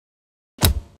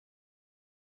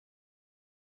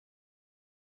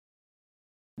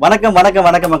வணக்கம் வணக்கம்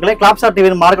வணக்கம் மக்களே. CLAPSHOT TV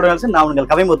மார்க்கெட் நான் உங்கள்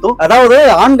கவிமுத்து. அதாவது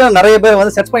ஆண்கள் நிறைய பேர்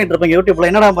வந்து செர்ச் பண்ணிட்டு இருப்பீங்க யூடியூப்ல.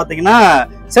 என்னடா பாத்தீங்கன்னா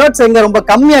ஷர்ட்ஸ் எங்க ரொம்ப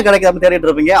கம்மியா கிடைக்குது தேடிட்டு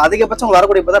இருப்பீங்க. அதிகபட்சம்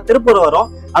வரக்கூடிய இப்பதான் திருப்பூர் வரும்.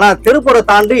 ஆனா திருப்பூரை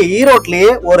தாண்டி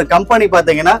ஈரோட்லயே ஒரு கம்பெனி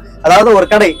பாத்தீங்கன்னா, அதாவது ஒரு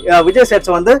கடை விஜய்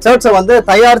ஷர்ட்ஸ் வந்து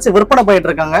தயாரிச்சு விற்பனை பண்ணிட்டு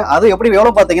இருக்காங்க. அது எப்படி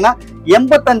எவ்வளவு பாத்தீங்கன்னா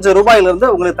 85 ரூபாயில இருந்து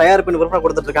உங்களுக்கு தயாரிப்பு விற்பனை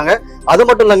கொடுத்துட்டு இருக்காங்க. அது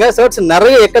மட்டும் இல்லங்க, ஷர்ட்ஸ்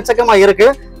நிறைய எக்கச்சக்கமா இருக்கு.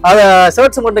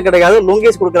 ஷர்ட்ஸ் மட்டும் கிடையாது,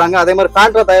 லுங்கீஸ் கொடுக்குறாங்க. அதே மாதிரி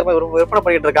பேண்ட் தயாரிப்பு விற்பனை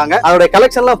பண்ணிட்டு இருக்காங்க. அதோட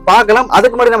கலெக்ஷன் எல்லாம் பார்க்கலாம்.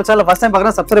 அதுக்கு முன்னாடி நம்ம சேனல் ஃபர்ஸ்ட் டைம்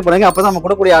பார்க்கணும், சப்ஸ்கிரைப் பண்ணுங்க. அப்பதான் நம்ம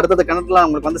கொடுக்கக்கூடிய அடுத்த கணக்குலாம்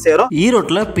உங்களுக்கு வந்து சேரும்.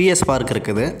 ஈரோட்ல PS பார்க்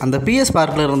இருக்குது. அந்த PS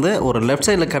பார்க்ல இருந்து ஒரு லெஃப்ட்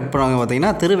சைடில் கட் பண்ணுவாங்க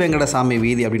பார்த்தீங்கன்னா திருவேங்கடசாமி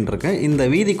வீதி அப்படின்னு இருக்கு. இந்த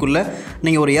வீதிக்குள்ள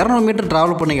நீங்க ஒரு 200 மீட்டர்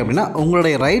டிராவல் பண்ணீங்க அப்படின்னா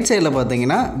உங்களுடைய ரைட் சைடில்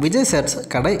பார்த்தீங்கன்னா விஜய் ஷர்ட்ஸ்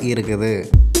கடை இருக்குது.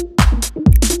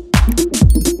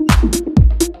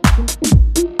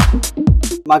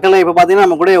 மக்களே, இப்ப பாத்தீங்கன்னா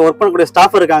நம்ம கூட ஒர்க் பண்ணக்கூடிய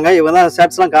ஸ்டாஃப் இருக்காங்க. இவங்க தான்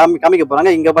ஷர்ட்ஸ் எல்லாம் காமிக்க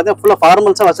போறாங்க. இங்க பாத்தீங்கன்னா ஃபுல்லா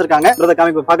ஃபார்மல்ஸா வச்சிருக்காங்க. இத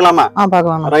காமிக்க பார்க்கலாமா?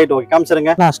 பார்க்கலாம். Right, okay,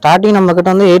 காமிச்சிருங்க. நான் ஸ்டார்டிங் நம்ம கிட்ட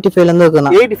வந்து 85 ல இருந்து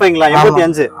இருக்குனா. 85ங்களா?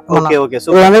 85. ஓகே ஓகே, சோ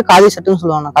இது வந்து காதி செட்னு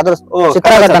சொல்லுவாங்க. கதர்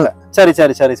சித்ரா கட்டன். சரி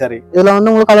சரி சரி சரி. இதுல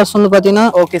வந்து உங்களுக்கு கலர்ஸ் வந்து பாத்தீங்கன்னா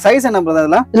ஓகே, சைஸ் என்ன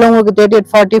பிரதர்? இதுல உங்களுக்கு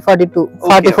 38, 40, 42,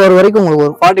 44 வரைக்கும் உங்களுக்கு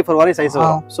வரும். 44 வரை சைஸ்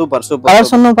வரும். Super super.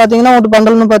 கலர்ஸ் வந்து பாத்தீங்கன்னா ஒரு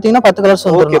பண்டல்னு பாத்தீங்கன்னா 10 கலர்ஸ்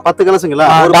வரும். ஓகே, 10 கலர்ஸ்ங்களா?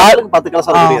 ஒரு பண்டலுக்கு 10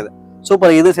 கலர்ஸ் வர முடியாது.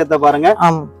 சூப்பர். இது சேர்த்த பாருங்க.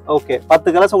 ஓகே, 10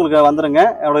 கலர்ஸ் உங்களுக்கு வந்துருங்க.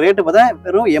 இதோட ரேட் பார்த்தா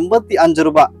வெறும் 85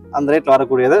 ரூபாய் அந்த ரேட்ல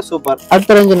வரக்கூடியது. சூப்பர்.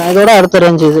 அடுத்த ரேஞ்ச் இதோட அடுத்த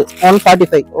ரேஞ்ச் இது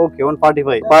 145. ஓகே,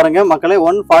 145 பாருங்க மக்களே.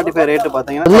 145 ரேட்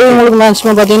பாத்தீங்கன்னா இதுல உங்களுக்கு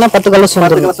மேக்ஸிமம் பாத்தீங்கன்னா 10 கலர்ஸ்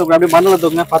வந்துரும். 10 கலர்ஸ் அப்படியே பண்டல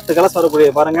தூக்குங்க. 10 கலர்ஸ்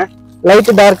வரக்கூடிய பாருங்க.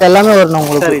 லைட் டார்க் எல்லாமே வரணும்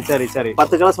உங்களுக்கு. சரி சரி சரி.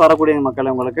 10 கலர்ஸ் வரக்கூடிய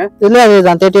மக்களே உங்களுக்கு. இதுல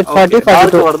அதுதான் 38, 40,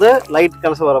 42 வருது. லைட்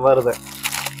கலர்ஸ் வருது.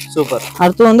 சூப்பர்.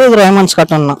 அடுத்து வந்து இது டைமண்ட்ஸ்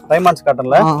காட்டன் தான். டைமண்ட்ஸ்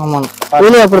காட்டன்ல ஆமா.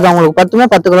 இதுல அப்படிதான் உங்களுக்கு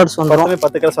 10 கலர்ஸ் வந்துரும்.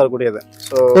 10 கலர்ஸ் வரக்கூடியது.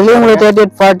 சோ இதுல உங்களுக்கு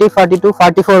 38, 40, 42,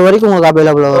 44 வரைக்கும் உங்களுக்கு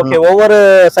அவேலபிள் வரும். ஓகே, ஒவ்வொரு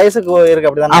சைஸ்க்கு இருக்கு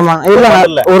அப்படிதான். ஆமா,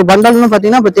 இல்ல ஒரு பண்டல்னு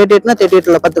பாத்தீங்கன்னா இப்ப 38 னா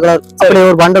 38ல 10 கலர் அப்படியே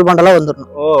ஒரு பண்டலா வந்துரும்.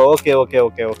 ஓ ஓகே ஓகே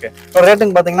ஓகே ஓகே. இப்போ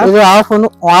ரேட்டிங் பாத்தீங்கன்னா இது ஆஃப்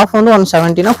வந்து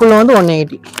 170 னா ஃபுல் வந்து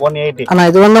 180. 180. ஆனா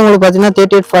இது வந்து உங்களுக்கு பாத்தீங்கன்னா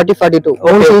 38, 40, 42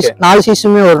 மூணு சைஸ் 4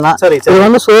 சைஸுமே வரும்னா. இது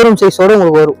வந்து ஷோரூம் சைஸோட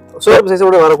உங்களுக்கு வரும். ஷோரூம்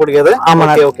சைஸோட வரக்கூடியது.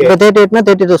 Okay okay. இப்போ 38 னா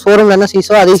 32 ஷோரூம்ல என்ன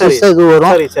சைஸோ அதே சைஸ் இது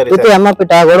வரும். இப்போ MRP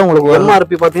டாகோட உங்களுக்கு வரும்.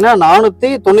 MRP பாத்தீங்கன்னா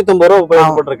 499 ரூபாய்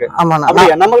போட்டுருக்கு. ஆமாண்ணா.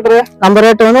 அப்படியே நம்ம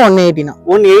ரேட் வந்து 180 னா.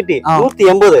 180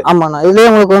 180. ஆமாண்ணா. இதுல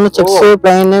உங்களுக்கு வந்து செக்ஸ்,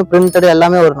 ப்ளைன், பிரிண்டட்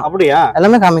எல்லாமே வரும். அப்படியே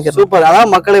எல்லாமே காமிக்கிறேன். சூப்பர்.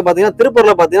 அதாவது மக்களே பாத்தீங்கன்னா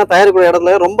திருப்பூர்ல பாத்தீங்கன்னா தயாரிக்கிற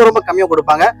இடத்துல ரொம்ப ரொம்ப கம்மியா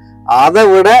கொடுப்பாங்க. அதை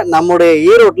விட நம்முடைய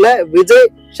ஈரோட்ல விஜய்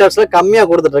ஷர்ட்ஸ்ல கம்மியா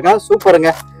கொடுத்துட்டு இருக்காங்க.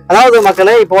 சூப்பருங்க. அதாவது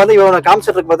மக்களே, இப்போ வந்து இவங்க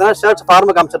காமிச்சிட்டு இருக்கு பாத்தீங்கன்னா ஷர்ட்ஸ்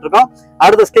ஃபார்ம் காமிச்சிட்டு இருக்கோம்.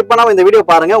 அடுத்து ஸ்கிப் பண்ணாம இந்த வீடியோ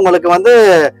பாருங்க. உங்களுக்கு வந்து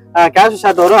கேஷுவல்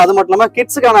ஷர்ட் வரும். அது மட்டும் இல்லாம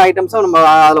கிட்ஸுக்கான ஐட்டம்ஸும் நம்ம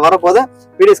அதுல வரப்போது.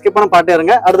 வீடியோ ஸ்கிப் பண்ண பாட்டே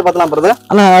இருங்க. அடுத்து பார்த்தலாம் பிரதர்.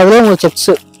 ஆனா அதுல உங்களுக்கு செக்ஸ்.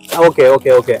 Okay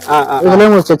okay okay. இதுல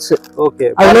உங்களுக்கு செக்ஸ். ஓகே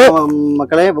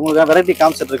மக்களே, உங்களுக்கு வெரைட்டி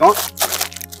காமிச்சிட்டு இருக்கோம்.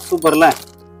 சூப்பர்ல.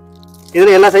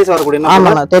 இதுல எல்லா சைஸ் வரக்கூடிய.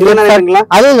 ஆமாண்ணா. தெரியுங்களா?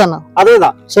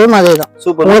 அதேதான் சேம் அதேதான்.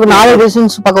 சூப்பர். உங்களுக்கு 4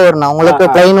 டிசைன்ஸ் பக்கம் வரும். உங்களுக்கு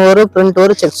ப்ளைன் வரும், பிரிண்ட்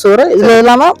வரும், செக்ஸ் வரும். இதுல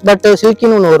இல்லாம பட்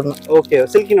சில்கின்னு ஒன்னு வரும். ஓகே,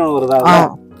 சில்கின்னு ஒன்னு வருதா?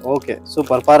 Okay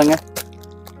super. பாருங்க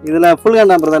இதுல ஃபுல்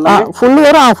ஹேண்ட் நம்பர் எல்லாம் ஃபுல்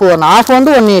வரும். ஆஃப் வரும். ஆஃப்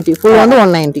வந்து 180, ஃபுல் வந்து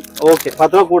 190. ஓகே,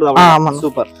 10 ரூபாய் கூடுதா? ஆமா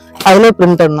சூப்பர். அதுல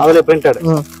பிரிண்டட். அதுல பிரிண்டட்.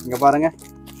 இங்க பாருங்க,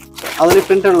 அதுல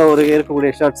பிரிண்டட்ல ஒரு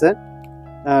இருக்கக்கூடிய ஷர்ட்ஸ்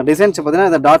டிசைன்ஸ் பாத்தீங்கன்னா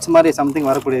இந்த டாட்ஸ் மாதிரி சம்திங்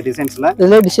வரக்கூடிய டிசைன்ஸ்ல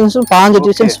இதுல டிசைன்ஸ் 5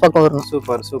 டிசைன்ஸ் பக்கம் வரும்.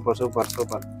 Super super super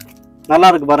super. நல்லா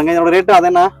இருக்கு பாருங்க. இதோட ரேட்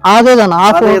அதேனா? அதேதான்.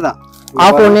 Of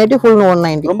 180, full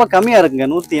 190. ரொம்ப கம்மியா இருக்குங்க.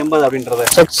 180 அப்படின்றது.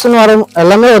 செக்ஸ்னு வர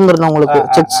எல்லாமே வந்துரும் உங்களுக்கு.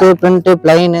 செக்ஸ், பிரிண்ட்,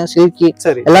 ப்ளைன், சில்கி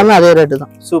எல்லாமே அதே ரேட்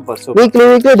தான். Super super.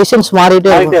 வீக்லி டிசைன்ஸ்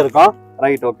மாறிட்டே இருக்கும்.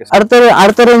 Right, okay.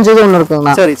 அடுத்த ரேஞ்ச் இது ஒன்னு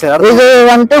இருக்குங்க. சரி சரி. இது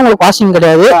வந்து உங்களுக்கு வாஷிங்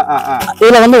கிடையாது.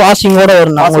 இதுல வந்து வாஷிங்கோட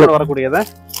வரும். உங்களுக்கு வரக்கூடியது.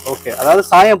 ஓகே, அதாவது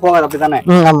சாயம் போகாது அப்படிதானே?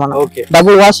 ஆமா. ஓகே,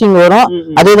 டபுள் வாஷிங் வரும்.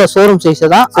 அதேதான் ஷோரூம் சைஸ்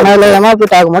தான். ஆனா இதுல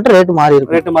MRP டாக் மட்டும் ரேட் மாறி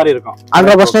இருக்கும்.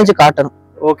 100% காட்டணும்.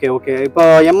 Okay okay. இப்போ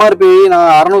MRP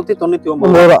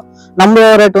 699 ரூபா. நம்ம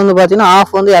ரேட் வந்து பாத்தீங்கன்னா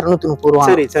ஆஃப் வந்து 230 ரூபா.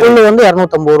 ஃபுல் வந்து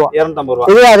 250 ரூபா. 250 ரூபா.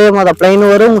 இது அதே மாதிரி ப்ளைன்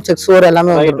வரும், செக்ஸ் வரும்,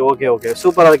 எல்லாமே வரும். ஓகே ஓகே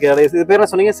சூப்பரா இருக்கு. இது பேர் என்ன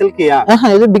சொன்னீங்க? சில்கியா?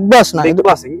 இது பிக் பாஸ்னா. பிக்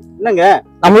பாஸ் என்னங்க?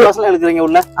 நம்ம பாஸ்ல எழுதுறீங்க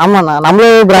உள்ள? ஆமாண்ணா,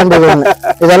 நம்மளே பிராண்ட் இது.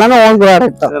 இதெல்லாம் ஓன்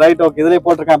ப்ராடக்ட் தான். Right, okay. இதுலயே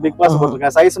போட்டுருக்காங்க, பிக் பாஸ்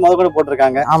போட்டுருக்காங்க, சைஸ் முத கூட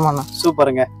போட்டுருக்காங்க. ஆமாண்ணா.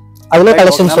 சூப்பருங்க. அதுல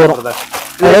கலெக்ஷன்ஸ் வரும்.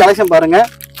 இந்த கலெக்ஷன் பாருங்க.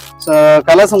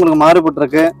 கலர்ஸ் உங்களுக்கு மாறுபட்டு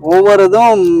இருக்கு. ஒவ்வொரு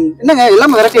இதுவும் என்னங்க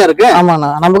எல்லாமே வெரைட்டியா இருக்கு. ஆமாண்ணா,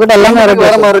 நம்ம கிட்ட எல்லாமே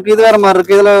வேற மாதிரி இருக்கு. இது வேற மாதிரி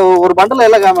இருக்கு. இதுல ஒரு பண்டல்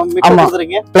எல்லாம் மிக்ஸ்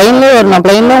பண்றீங்க. ப்ளைன்லயே வரும்.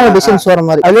 ப்ளைன்ல டிசைன்ஸ் வர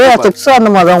மாதிரி. அதுவே செக்ஸ் அந்த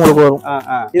மாதிரி தான் உங்களுக்கு வரும்.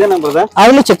 இது என்ன பிரதர்?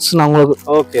 அதுல செக்ஸ்னா உங்களுக்கு.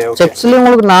 Okay okay. செக்ஸ்ல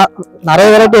உங்களுக்கு நிறைய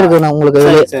வெரைட்டி இருக்குண்ணா உங்களுக்கு.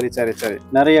 சரி சரி சரி.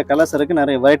 நிறைய கலர்ஸ் இருக்கு.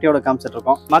 நிறைய வெரைட்டியோட காமிச்சிட்டு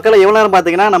இருக்கோம். மக்களை இவ்வளவு நேரம்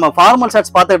பாத்தீங்கன்னா நம்ம ஃபார்மல்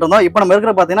ஷர்ட்ஸ் பார்த்துட்டு இருந்தோம். இப்போ நம்ம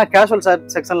இருக்கிற பாத்தீங்கன்னா கேஷுவல் ஷர்ட்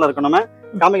செக்ஷன்ல இருக்கோம். நம்ம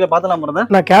காமிக்கல பார்த்தலாம் பிரதர்.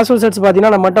 நான் கேஷுவல் செட்ஸ்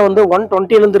பாத்தீங்கன்னா நம்மட்ட வந்து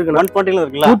 120 ல இருந்து இருக்கு. 120 ல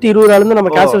இருக்குல. 120 ல இருந்து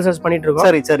நம்ம கேஷுவல் செட்ஸ் பண்ணிட்டு இருக்கோம்.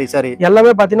 சரி சரி சரி.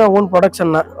 எல்லாமே பாத்தீங்கன்னா ஓன்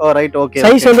ப்ரொடக்ஷன் தான். ஓ ரைட் ஓகே.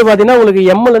 சைஸ் வந்து பாத்தீங்கன்னா உங்களுக்கு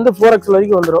M ல இருந்து 4XL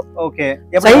வரைக்கும் வந்துரும். ஓகே.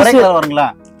 எப்படி ஒரே கலர் வருங்களா?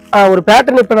 ஒரு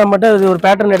பேட்டர்ன் இப்ப நம்மட்ட ஒரு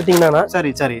பேட்டர்ன் எடுத்தீங்கன்னா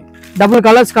சரி சரி டபுள்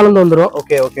கலர்ஸ் கலந்து வந்துரும்.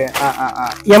 Okay okay.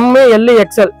 M L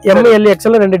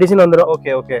XL ரெண்டு டிசைன் வந்துரும்.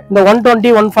 Okay okay. இந்த 120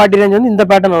 140 ரேஞ்ச் வந்து இந்த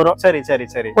பேட்டர்ன் வரும். சரி சரி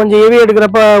சரி. கொஞ்சம் ஹெவி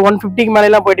எடுக்கறப்ப 150 க்கு மேல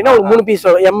எல்லாம் போய்ட்டீங்கன்னா ஒரு 3 பீஸ்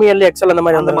வரும். M L XL அந்த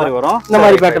மாதிரி வரும். இந்த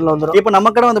மாதிரி பேட்டர்ன்ல வந்துரும். இப்போ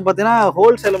நம்ம கடை வந்து பாத்தீங்கன்னா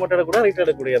ஹோல்சேல் மட்டும் கூட ரீட்டைல்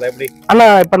எடுக்கக்கூடியதா எப்படி? ஆனா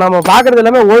இப்ப நம்ம பாக்குறது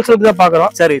எல்லாமே ஹோல்சேல் தான்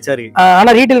பாக்குறோம். சரி சரி.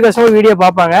 ஆனா ரீட்டைல் கஸ்டமர் வீடியோ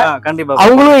பாப்பாங்க. கண்டிப்பா.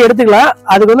 அவங்களும் எடுத்துக்கலாம்.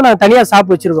 அதுக்கு வந்து நான் தனியா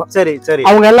ஷாப் வச்சிருக்கோம். சரி சரி.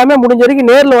 அவங்க எல்லாமே முடிஞ்ச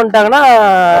வரைக்கும் நேர்ல வந்துட்டாங்கன்னா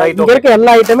இங்க இருக்க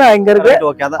எல்லா ஐட்டமே அங்க இருக்கு.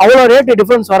 அவ்வளவு ரேட்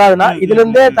டிஃபரன்ஸ் வராதுன்னா இதுல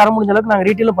இருந்தே தர முடிஞ்ச அளவுக்கு நாங்க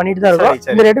ரீட்டைல் பண்ணிட்டு தான் இருக்கோம்.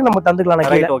 இந்த ரேட் நம்ம தந்துக்கலாம்.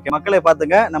 ஓகே மக்களே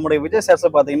பாத்துங்க, நம்மளுடைய விஜய் ஷர்ட்ஸ்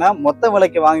பாத்தீங்கன்னா மொத்த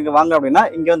விலைக்கு வாங்க அப்படின்னா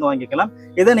இங்க வந்து வாங்கிக்கலாம்.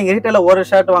 இதே நீங்க ரீட்டைல ஒரு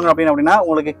ஷர்ட் வாங்க அப்படின்னா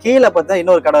உங்களுக்கு கீழே பார்த்தா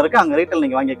இன்னொரு கடை இருக்கு, அங்க ரீட்டைல்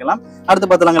நீங்க வாங்கிக்கலாம்.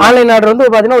 அடுத்து பாத்தீங்கன்னா ஆன்லைன் ஆர்டர்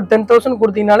வந்து பாத்தீங்கன்னா ஒரு 10,000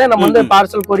 கொடுத்தீங்கனாலே நம்ம வந்து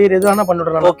பார்சல் கொரியர் எது வேணா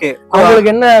பண்ணிடலாம். ஓகே.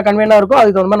 உங்களுக்கு என்ன கன்வீனியா இருக்கோ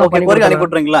அதுக்கு தகுந்த மாதிரி நம்ம கொரியர் அனுப்பி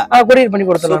விட்டுறீங்களா? கொரியர் பண்ணி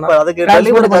கொடுத்துடலாம். அதுக்கு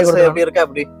டெலிவரி சார்ஜ் எப்படி இருக்கு?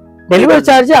 அப்படி டெலிவரி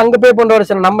சார்ஜ் அங்க பே பண்ற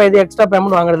வர நம்ம இது எக்ஸ்ட்ரா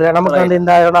பேமெண்ட் வாங்குறது இல்ல. நமக்கு அந்த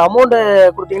இந்த அமௌண்ட்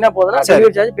கொடுத்தீங்கன்னா போதும்,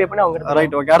 டெலிவரி சார்ஜ் பே பண்ணி அவங்க.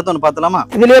 Right okay. அடுத்து ஒன்னு பார்த்தலாமா?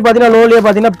 இதுலயே பாத்தீங்கன்னா லோலயே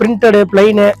பாத்தீங்கன்னா பிரிண்டட்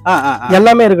ப்ளைன்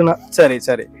எல்லாமே இருக்குண்ணா. சரி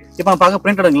சரி. இப்போ பாக்க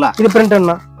பிரிண்டடுங்களா? இது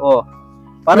பிரிண்டட்னா. ஓ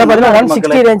பாத்தீங்கன்னா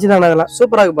 160 ரேஞ்ச் தான். அதெல்லாம்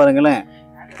சூப்பரா இருக்கு பாருங்களேன்.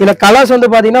 இல்ல கலர்ஸ் வந்து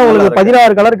பாத்தீங்கன்னா உங்களுக்கு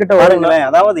 16 கலர் கிட்ட வருங்களேன்.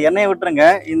 அதாவது எண்ணெய் விட்டுருங்க,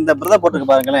 இந்த பிரதர்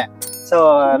போட்டுருக்கு பாருங்களேன். சோ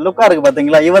லுக்கா இருக்கு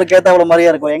பாத்தீங்களா? இவருக்கு ஏத்தாவள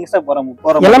மாதிரியா இருக்கும். யங்ஸ்டர்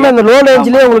போற எல்லாமே அந்த லோ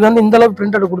ரேஞ்சிலே உங்களுக்கு வந்து இந்த அளவுக்கு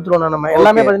பிரிண்டட் கொடுத்துறோம். நம்ம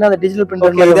எல்லாமே பாத்தீங்கன்னா அந்த டிஜிட்டல்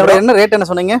பிரிண்டட். இதோட என்ன ரேட் என்ன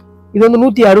சொன்னீங்க? இது வந்து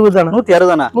 160 தான. 160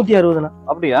 தான? 160 தான.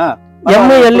 அப்படியா? M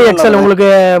L XL உங்களுக்கு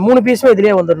 3 பீஸ்மே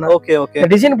இதுலயே வந்துரும். Okay okay.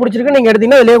 டிசைன் பிடிச்சிருக்கு நீங்க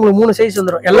எடுத்தீங்கன்னா இதுலயே உங்களுக்கு 3 சைஸ்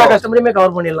வந்துரும். எல்லா கஸ்டமரையுமே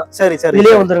கவர் பண்ணிடலாம். சரி சரி.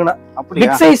 இதுலயே வந்துருங்கண்ணா.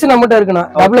 பிக் சைஸ் நம்மட்ட இருக்குண்ணா.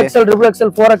 Double XL triple XL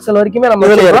 4XL வரைக்குமே நம்ம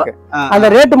இதுல இருக்கு. அந்த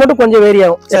ரேட் மட்டும் கொஞ்சம் வேரி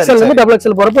ஆகும். XL இருந்து டபுள்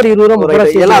XL போறப்ப 20 ரூபாய் 30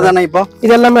 ரூபாய் எல்லாம் அதானே. இப்போ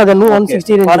இது எல்லாமே அது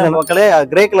 160 ரேஞ்ச் தான். மக்களே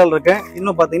கிரே கலர் இருக்கு.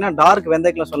 இன்னும் பாத்தீங்கன்னா டார்க்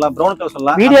வெந்தய கலர் சொல்லலாம், பிரவுன் கலர்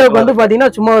சொல்லலாம். வீடியோக்கு வந்து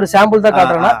பாத்தீங்கன்னா சும்மா ஒரு சாம்பிள் தான்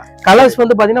காட்டுறேன்னா, கலர்ஸ்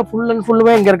வந்து பாத்தீங்கன்னா ஃபுல் அண்ட்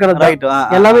ஃபுல்லுமே இங்க இருக்கிறது. ரைட்.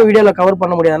 எல்லாமே வீடியோல கவர்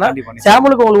பண்ண முடியாதுன்னா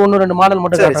சாம்பிளுக்கு உங்களுக்கு 1-2 மாடல்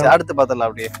மட்டும் காட்டுறேன். அடுத்து பார்த்தலாம்.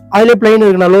 அப்படியே அதுல பிளைன்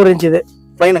இருக்குண்ணா. லோ ரேஞ்ச் இது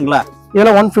பிளைனுங்களா?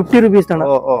 இதெல்லாம் 150 ரூபீஸ் தானே.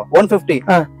 ஓ 150.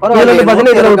 இதுல வந்து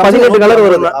பாத்தீங்கன்னா இதுல 18 கலர்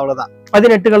வரும். அவ்வளவுதான்.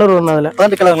 18 கலர் வரும். அதுல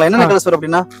 18 கலர்ல என்ன கலர்ஸ் வரும்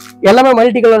அப்படினா? எல்லாமே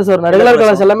மல்டி கலர்ஸ் வரும். ரெகுலர்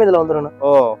கலர்ஸ் எல்லாமே இதுல வந்துரும்.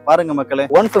 ஓ பாருங்க மக்களே,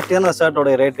 150 தான்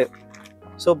ஷர்ட்டோட ரேட்.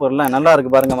 சூப்பர்ல, நல்லா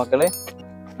இருக்கு பாருங்க மக்களே,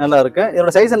 நல்லா இருக்கு.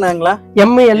 இதோட size என்னங்களா?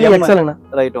 M L XL ண்ணா.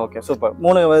 Right okay super.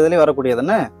 3 இதுலயே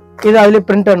வரக்கூடியதுன்னு. இது அதுல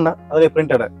பிரிண்டட்னா. அதுல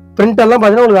பிரிண்டட். பிரிண்ட் எல்லாம்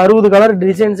பாத்தீங்கன்னா உங்களுக்கு 60 கலர்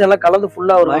டிசைன்ஸ் எல்லாம் கலந்து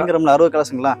ஃபுல்லா வரும். பயங்கரமா 60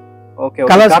 கலர்ஸ்ங்களா? Okay okay.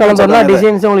 கலர்ஸ் கலந்தா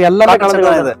டிசைன்ஸ் உங்களுக்கு எல்லாமே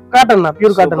கலந்து காட்டன்னா,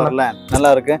 பியூர் காட்டன்ல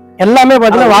நல்லா இருக்கு. எல்லாமே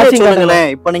பாத்தீங்கன்னா வாஷிங் காட்டன்ல.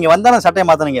 இப்போ நீங்க வந்தா சட்டையை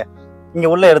மாத்துனீங்க இங்க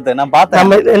உள்ள எடுத்து நான் பார்த்தேன்.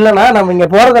 நம்ம இல்லனா நம்ம இங்க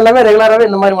போறது எல்லாமே ரெகுலராவே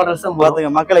இந்த மாதிரி மாடல்ஸ் தான்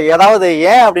பாத்துங்க மக்களே. ஏதாவது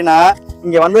ஏன் அப்படின்னா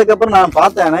இங்க வந்ததுக்கு அப்புறம் நான்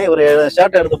பார்த்தேன் ஒரு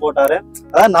ஷர்ட் எடுத்து போட்டாரு.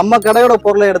 அதாவது நம்ம கடையோட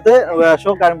பொருளை எடுத்து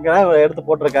ஷோ காமிக்கிறேன் எடுத்து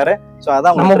போட்டிருக்காரு. சோ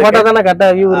அதான் நம்ம போட்டா தானே கரெக்டா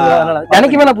வியூ இருக்கு. அதனால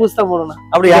எனக்குமே நான் புதுசா போடணும்.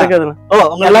 அப்படி இருக்குதுல. ஓ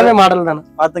உங்க எல்லாமே மாடல் தானே.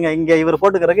 பாத்துங்க இங்க இவர்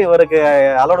போட்டுக்கிறதுக்கு இவருக்கு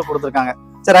அலோட் கொடுத்திருக்காங்க.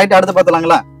 சரி ரைட், அடுத்து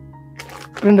பார்த்தலாங்களா?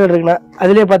 பிரிண்டட் இருக்குண்ணா.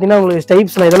 அதுலயே பாத்தீங்கன்னா உங்களுக்கு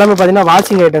ஸ்டைப்ஸ்னா இதெல்லாம் பாத்தீங்கன்னா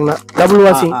washing ஐட்டம்னா. Double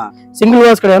washing, single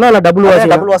wash கிடையாதுனா இல்ல double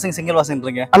washing. Double washing single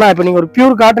வாஷிங்ன்றீங்க. ஆனா இப்போ நீங்க ஒரு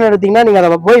பியூர் காட்டன் எடுத்தீங்கன்னா நீங்க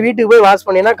அத போய் வீட்டுக்கு போய் வாஷ்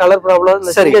பண்ணீனா கலர் ப்ராப்ளம்,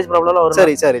 இந்த ஸ்டிக்கேஜ் ப்ராப்ளம்லாம் வரும்.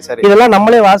 சரி சரி சரி. இதெல்லாம்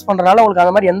நம்மளே வாஷ் பண்றனால உங்களுக்கு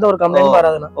அந்த மாதிரி எந்த ஒரு கம்ப்ளைண்ட்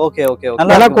வராதுண்ணா. Okay okay okay.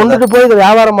 அதெல்லாம் கொண்டுட்டு போய் இது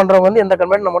வியாபாரம் பண்றவங்க வந்து எந்த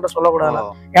கம்ப்ளைண்ட் நம்ம மட்டும் சொல்லக்கூடாது.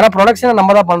 ஏன்னா ப்ரொடக்ஷன்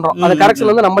நம்ம தான் பண்றோம். அந்த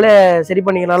கரெக்ஷன் வந்து நம்மளே சரி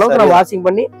பண்ணிக்கிற அளவுக்கு நம்ம வாஷிங்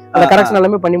பண்ணி அந்த கரெக்ஷன்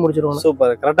எல்லாமே பண்ணி முடிச்சிருவோம்.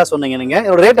 சூப்பர், கரெக்டா சொன்னீங்க நீங்க.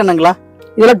 இதோட ரேட் என்னங்களா?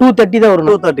 இதெல்லாம் 230 தான் வரும்.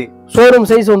 230 ஷோரூம்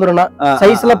சைஸ் வந்துரும்னா.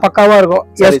 சைஸ்ல பக்காவா இருக்கும்.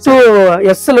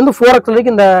 S ல இருந்து 4XL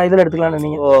வரைக்கும் இந்த இதுல எடுத்துக்கலாம்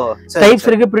நீங்க. டைப்ஸ்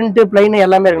இருக்கு, பிரிண்ட், ப்ளைன்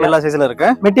எல்லாமே இருக்கு. எல்லா சைஸ்ல இருக்கு.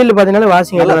 மெட்டீரியல் பாத்தீங்கன்னா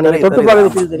வாஷிங் எல்லாம் நீங்க தொட்டு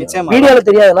பார்க்க தெரியும். வீடியோல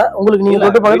தெரியாதுனா உங்களுக்கு நீங்க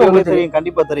தொட்டு பார்க்க உங்களுக்கு தெரியும்.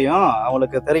 கண்டிப்பா தெரியும்.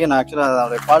 உங்களுக்கு தெரியும் ஆக்சுவலா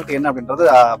அதோட குவாலிட்டி என்ன அப்படின்றது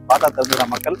பார்த்தா தெரிஞ்சுற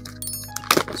மக்கள்.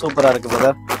 சூப்பரா இருக்கு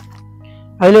பிரதர்.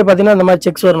 அதுலயே பாத்தீங்கன்னா இந்த மாதிரி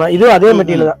செக்ஸ் வரும். இது அதே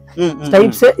மெட்டீரியல் தான்.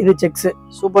 ஸ்டைப்ஸ், இது செக்ஸ்.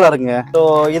 சூப்பரா இருக்குங்க. சோ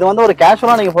இது வந்து ஒரு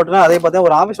கேஷுவலா நீங்க போட்டுக்கலாம். அதே பார்த்தா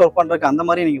ஒரு ஆபீஸ் ஒர்க் பண்றதுக்கு அந்த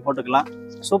மாதிரி நீங்க போட்டுக்கலாம்.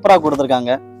 சூப்பரா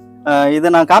கொடுத்துருக்காங்க.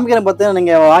 இதை நான் காமிக்கிறேன் பார்த்து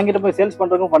நீங்க வாங்கிட்டு போய் சேல்ஸ்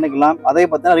பண்றதுக்கும் பண்ணிக்கலாம். அதே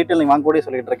பார்த்தா ரீட்டைல் நீங்க வாங்க கூட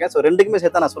சொல்லிட்டு இருக்கேன். ஸோ ரெண்டுக்குமே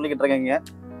சேர்த்தா நான் சொல்லிட்டு இருக்கேங்க.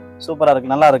 சூப்பரா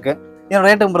இருக்கு, நல்லா இருக்கு. இதோட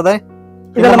ரேட்டு பிரதர்?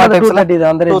 இதெல்லாம் 230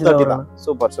 தான். அந்த ரேஞ்சில தான்.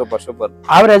 Super super super.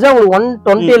 ஆவரேஜா உங்களுக்கு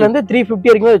 120 ல இருந்து 350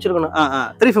 வரைக்கும் வச்சிருக்கணும்.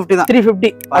 350 தான். 350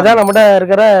 அதான் நம்மட்ட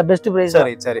இருக்கிற பெஸ்ட் பிரைஸ்.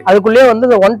 சரி சரி. அதுக்குள்ளே வந்து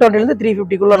இந்த 120 ல இருந்து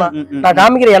 350 குள்ள நான்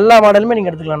காமிக்கிற எல்லா மாடலுமே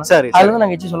நீங்க எடுத்துக்கலாம். சரி. அதுல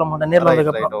நாங்க எச்சி சொல்ல மாட்டோம். நேர்ல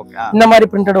வந்ததுக்கு அப்புறம் இந்த மாதிரி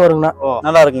பிரிண்டட் வருங்கண்ணா.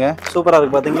 நல்லா இருக்குங்க. சூப்பரா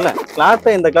இருக்கு பாத்தீங்களா? கிளாத்,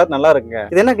 இந்த கிளாத் நல்லா இருக்குங்க.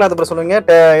 இது என்ன கிளாத் அப்புறம் சொல்லுங்க.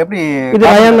 எப்படி?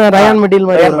 இது ரயான் மெட்டீரியல்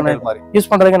மாதிரி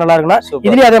யூஸ் பண்றதுக்கு நல்லா இருக்குண்ணா.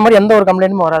 இதுலயே அதே மாதிரி எந்த ஒரு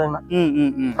கம்ப்ளைண்ட்டும் வராதுங்கண்ணா.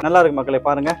 நல்லா இருக்கு மக்களே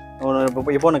பாருங்க.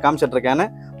 இப்போ ஒன்னு காமிச்சிட்டு இருக்கேன்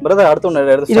பிரதர். அடுத்து ஒன்னு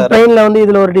எடுத்து இது பிளைன்ல வந்து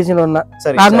இதுல ஒரு டிசைன் வரணும்.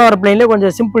 நார்மலா ஒரு பிளைன்ல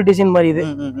கொஞ்சம் சிம்பிள் டிசைன் மாதிரி இது.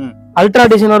 அல்ட்ரா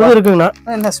டிசைன் வரது இருக்குங்கண்ணா.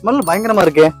 இந்த ஸ்மெல் பயங்கரமா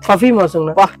இருக்கு. பர்ஃபியூம்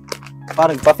வாஷுங்கண்ணா.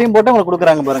 பாருங்க பர்ஃபியூம் போட்டு உங்களுக்கு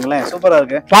கொடுக்குறாங்க பாருங்களேன். சூப்பரா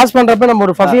இருக்கு. வாஷ் பண்றப்ப நம்ம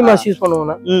ஒரு பர்ஃபியூம் வாஷ் யூஸ்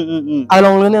பண்ணுவோம்னா அதுல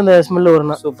உங்களுக்கு வந்து அந்த ஸ்மெல்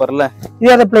வரும். சூப்பர்ல.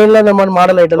 இது அந்த பிளைன்ல இந்த மாதிரி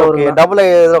மாடல் ஐட்டல வரும். டபுள்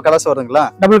கலர்ஸ் வருதுங்களா?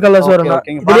 டபுள் கலர்ஸ் வரும்.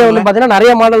 இதுல வந்து பாத்தீங்கன்னா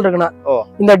நிறைய மாடல் இருக்குண்ணா.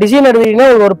 இந்த டிசைன் எடுத்தீங்கன்னா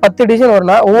ஒரு 10 டிசைன்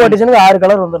வரும்னா ஒவ்வொரு டிசைனுக்கு 6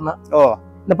 கலர் வந்துரும்னா.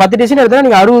 இந்த 10 டிசைன் எடுத்தா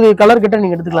நீங்க 60 கலர் கிட்ட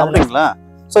நீங்க எடுத்துக்கலாம். அப்படிங்களா?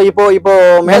 சோ இப்போ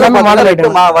மேல மாடல்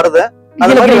ஐட்டம் வருது.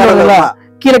 அது மாதிரி வருதுங்களா?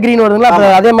 கீழ கிரீன் வருதுங்களா?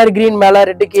 அதே மாதிரி கிரீன் மேல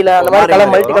ரெட் கீழ அந்த மாதிரி கலர்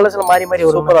மல்டி கலர்ஸ்ல மாறி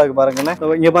வரும். சூப்பரா இருக்கு பாருங்க.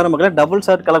 இங்க பாருங்க மக்களே, டபுள்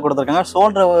ஷர்ட் கலர் கொடுத்திருக்காங்க.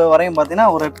 ஷோல்டர் வரையும் பாத்தீங்கன்னா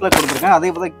ஒரு ரெட் கலர் கொடுத்திருக்காங்க. அதே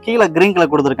போல கீழ கிரீன்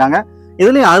கலர் கொடுத்திருக்காங்க.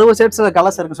 இதுலயும் 60 செட்ஸ்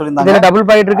கலர்ஸ் இருக்கு சொல்லிருந்தாங்க. இதுல டபுள்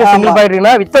பாக்கெட் இருக்கு, சிங்கிள் பாக்கெட்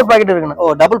இருக்குனா வித்தவுட் பாக்கெட் இருக்குனா.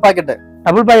 Double pocket.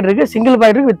 டபுள் பாக்கெட் இருக்கு, சிங்கிள்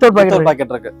பாக்கெட் இருக்கு, வித்தவுட்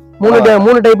பாக்கெட் இருக்கு.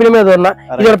 மூணு டைப்லயுமே அது வரணும்.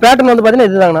 இதோட பேட்டர்ன் வந்து பாத்தீங்கன்னா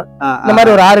இதுதாங்கண்ணா. இந்த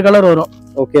மாதிரி ஒரு 6 கலர் வரும்.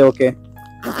 ஓகே.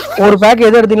 ஒரு பேக்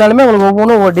எது எடுத்தீங்கனாலுமே உங்களுக்கு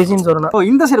ஒவ்வொன்றும் ஒரு டிசைன்ஸ் வரும்.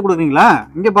 இந்த சைடு கொடுக்குறீங்களா?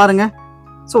 இங்க பாருங்க.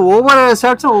 சோ ஒவ்வொரு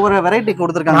ஷர்ட்ஸும் ஒவ்வொரு வெரைட்டி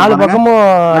கொடுத்திருக்காங்க. 4 பக்கமும்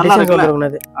டிசைன்ஸ்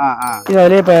வந்துருக்குங்க. இது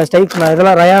அதுலயே இப்ப ஸ்டைப்ஸ்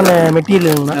இதெல்லாம் ரயான்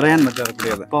மெட்டீரியல்ங்க. ரயான் மெட்டீரியல்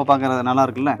கிடையாது. இப்போ பாக்குறது நல்லா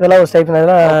இருக்குல்ல. இதெல்லாம் ஒரு ஸ்டைப்ஸ்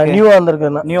இதெல்லாம் நியூவா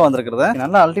வந்திருக்குதுன்னா. நியூ வந்திருக்குது.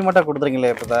 நல்லா அல்டிமேட்டா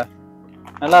கொடுத்துறீங்களே இப்ப.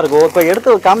 நல்லா இருக்கும். இப்போ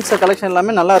எடுத்து காமிச்ச கலெக்ஷன்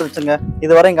எல்லாமே நல்லா இருந்துச்சுங்க.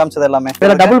 இது வரையும் காமிச்சது எல்லாமே.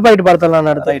 இதுல டபுள் பாக்கெட்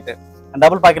பார்த்தலாம் அடுத்து. ரைட்.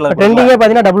 டபுள் பாக்கெட்ல ட்ரெண்டிங்கே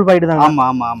பாத்தீங்கன்னா டபுள் பாக்கெட் தான்.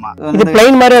 ஆமா. இது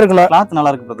ப்ளைன் மாதிரியே இருக்குண்ணா. கிளாத்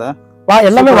நல்லா இருக்கு பிரதர்.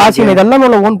 எல்லாமே வாஷிங் இதெல்லாம்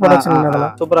நம்ம ஓன் ப்ரொடக்ஷன்.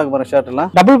 அதெல்லாம் சூப்பரா இருக்கு பாருங்க. ஷர்ட் எல்லாம்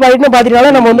டபுள் பாக்கெட்னு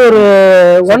பாத்தீங்கனாலே நம்ம வந்து ஒரு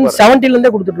 170 ல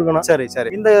இருந்தே கொடுத்துட்டு இருக்கோம்.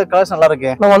 சரி. இந்த கலர்ஸ் நல்லா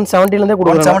இருக்கு. 170 ல இருந்தே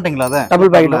கொடுக்குறோம். 170ங்களா? அது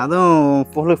டபுள் பாக்கெட்.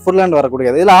 அதுவும் ஃபுல் ஹேண்ட்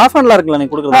வரக்கூடியது. இதுல ஆஃப் ஹேண்ட்ல இருக்குல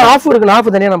நீங்க கொடுக்குறது? ஆஃப் இருக்கு.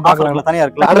 ஆஃப் தனியா நம்ம பார்க்கலாம். தனியா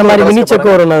இருக்குல. அந்த மாதிரி மினி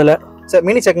செக் வரும் அதுல. சரி,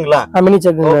 மினி செக்குங்களா? மினி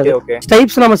செக்குங்க. ஓகே.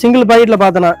 ஸ்டைப்ஸ் நம்ம சிங்கிள் பாக்கெட்ல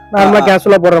பார்த்தனா நார்மலா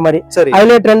கேஷுவலா போடுற மாதிரி.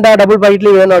 அதுலயே ட்ரெண்டா டபுள்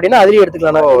பாக்கெட்ல வேணும் அப்படினா அதுலயே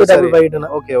எடுத்துக்கலாம். Double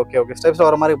பாக்கெட்னா okay. ஸ்டைப்ஸ்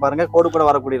வர மாதிரி பாருங்க. கோடு கூட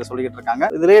வரக்கூடியது சொல்லிட்டு இருக்காங்க.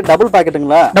 இதுலயே டபுள்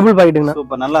பாக்கெட்டுங்களா? டபுள் பாக்கெட்டுங்க.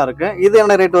 சூப்பர், நல்லா இருக்கு. இது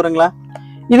என்ன ரேட் வருங்களா?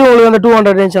 இது உங்களுக்கு அந்த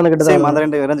 200 ரேஞ்ச் அந்த கிட்ட சேம் அந்த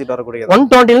ரெண்டு ரேஞ்சில வரக்கூடியது.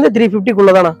 120 ல இருந்து 350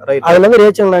 குள்ள தான. அதுல இருந்து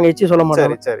ரேஞ்ச் நாங்க எச்சி சொல்ல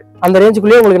மாட்டோம். சரி. அந்த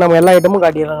ரேஞ்சுக்குள்ளே உங்களுக்கு நம்ம எல்லா ஐட்டமும்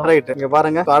காட்டிடலாம். ரைட். இங்க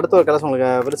பாருங்க. அடுத்த ஒரு கலெக்ஷன்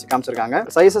உங்களுக்கு விரிச்சு காமிச்சிருக்காங்க.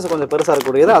 சைஸஸ் கொஞ்சம் பெருசா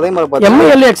இருக்கக்கூடியது. அதே மாதிரி பாத்தீங்க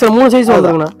M L XL 3 சைஸ்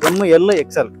வந்துருங்க. M L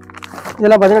XL.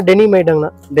 இதெல்லாம் பாத்தீங்கன்னா டெனிம் ஐட்டம்னா.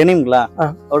 டெனிம்ங்களா?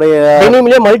 அதோட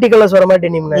டெனிம்லயே மல்டி கலர்ஸ் வர மாதிரி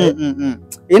டெனிம்னா.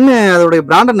 என்ன அதோட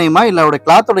பிராண்ட் நேமா இல்ல அதோட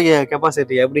கிளாத்தோட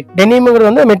கெபாசிட்டி எப்படி? டெனிம்ங்கிறது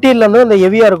வந்து மெட்டீரியல் வந்து அந்த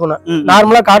ஹெவியா இருக்கும்.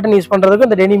 நார்மலா காட்டன் யூஸ் பண்றதுக்கு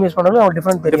இந்த டெனிம் யூஸ் பண்றதுக்கு ஒரு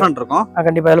டிஃபரண்ட் இருக்கும்.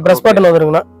 கண்டிப்பா இதுல பிரஸ் பட்டன்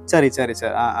வந்துருக்குனா. சரி.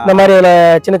 இந்த மாதிரி இதுல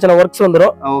சின்ன ஒர்க்ஸ்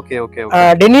வந்துரும். ஓகே.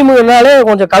 டெனிம்ங்கறனால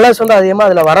கொஞ்சம் கலர்ஸ் வந்து அதிகமா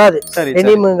அதுல வராது.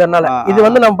 டெனிம்ங்கறனால இது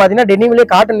வந்து நம்ம பாத்தீங்கன்னா டெனிம்லயே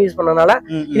காட்டன் யூஸ் பண்ணனால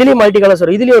இதுலயும் மல்டி கலர்ஸ்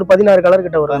வரும். இதுலயும் ஒரு 16 கலர்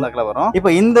கிட்ட வரும்.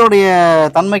 இப்போ இதோடைய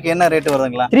தன்மைக்கு என்ன ரேட்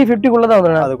வருதுங்களா? 350 குள்ள தான்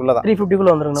வந்துரும். அதுக்குள்ள தான் 350 குள்ள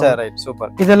வந்துரும். சரி, ரைட்,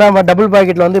 சூப்பர். இதெல்லாம் டபுள்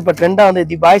பாக்கெட்ல வந்து இப்ப ட்ரெண்டா வந்து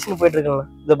தி பாய்ஸ்னு போயிட்டு இருக்காங்க.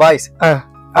 தி பாய்ஸ்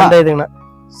அந்த இதுங்கனா.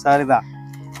 சரிதான்.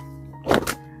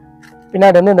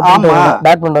 பின்னாடி வந்து இந்த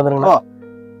பேக் பண்ணி வந்துருங்க.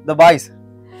 தி பாய்ஸ்.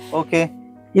 ஓகே.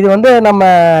 இது வந்து நம்ம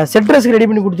செட் ட்ரெஸ்க்கு ரெடி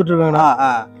பண்ணி கொடுத்துட்டு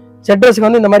இருக்காங்கண்ணா. செட் ட்ரெஸ்க்கு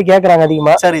வந்து இந்த மாதிரி கேக்குறாங்க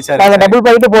அதிகமா. சரி. நாங்க டபுள்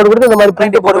பாக்கெட் போட்டு கொடுத்து இந்த மாதிரி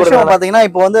பிரிண்ட் போட்டு கொடுக்குறோம். பாத்தீங்கன்னா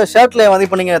இப்போ வந்து ஷர்ட்ல வந்து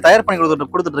இப்போ நீங்க தயார் பண்ணி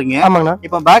கொடுத்துட்டு இருக்கீங்க. ஆமாங்கண்ணா.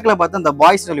 இப்போ பேக்ல பார்த்தா இந்த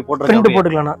பாய்ஸ் சொல்லி போட்டுருக்காங்க. பிரிண்ட்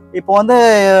போட்டுக்கலாம்ண்ணா. இப்போ வந்து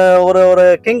ஒரு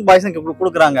கிங் பாய்ஸ்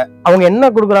கொடுக்குறாங்க. அவங்க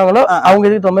என்ன கொடுக்குறாங்களோ அவங்க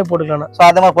இதுக்கு தொம்மை போட்டுக்கலாம்ண்ணா. சோ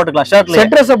அத மாதிரி போட்டுக்கலாம். ஷர்ட்ல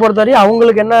செட் ட்ரெஸ் பொறுத்தவரை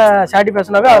அவங்களுக்கு என்ன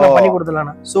சாட்டிஸ்ஃபேக்ஷனாக அதை பண்ணி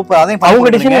கொடுத்துடலாம்ண்ணா. சூப்பர். அதையும்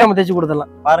அவங்க டிசைன் நம்ம தைச்சு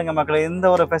கொடுத்துடலாம். பாருங்க மக்களே, இந்த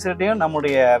ஒரு ஃபெசிலிட்டியும்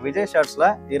நம்மளுடைய விஜய் ஷர்ட்ஸ்ல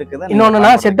இருக்குது.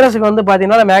 இன்னொன்னுனா செட் ட்ரெஸ்க்கு வந்து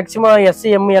பாத்தீங்கன்னா maximum S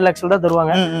M L XL தான்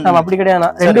தருவாங்க. நம்ம அப்படி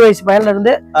கிடையாதுண்ணா. 2 வயசு பையன்ல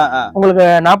இருந்து உங்களுக்கு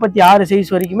 46 சைஸ்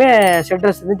வரைக்குமே செட்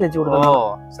ட்ரெஸ் தைச்சு கொடுத்துடலாம்.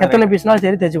 எத்தனை பீஸ்னாலும்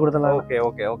சரி தைச்சு கொடுத்துடலாம்.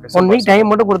 ஓகே. 1 வீக் டைம்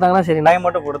மட்டும் கொடுத்தாங்கன்னா சரி. டைம்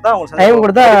மட்டும் கொடுத்தா டைம்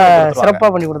கொடுத்தா சிறப்பா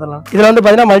பண்ணி கொடுத்துடலாம். இதுல வந்து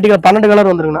பாத்தீங்கன்னா மல்டி கலர் 12 கலர்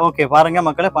வந்துருங்க. ஓகே, பாருங்க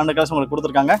மக்களே, 12 கலர்ஸ் உங்களுக்கு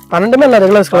கொடுத்திருக்காங்க. 12மே இல்ல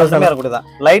ரெகுலர் கலர்ஸ் தான் இருக்குதா?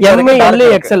 லைட் M L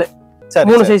XL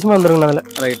 3 சைஸ்மே வந்துருங்க அதுல.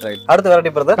 ரைட். அடுத்து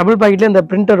வெரைட்டி பிரதர். டபுள் பாக்கெட்ல இந்த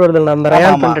பிரிண்டட் வருதுல, அந்த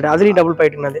ரயான் பிரிண்டட். அதுலயும் டபுள்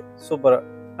பாக்கெட்னா அது சூப்பர்.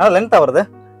 லென்த்தா வருது.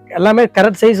 எல்லாமே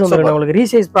கரெக்ட் சைஸ் வந்துருங்க. உங்களுக்கு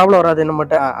ரீசைஸ் ப்ராப்ளம் வராது என்ன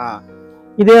மட்டும்.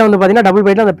 இதே வந்து பாத்தீங்கன்னா டபுள்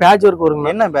பாக்கெட்ல அந்த பேட்ச் வர்க் வருங்க.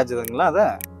 என்ன பேட்ச் இதுங்களா? அது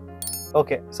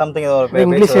ஓகே, சம்திங் ஏதோ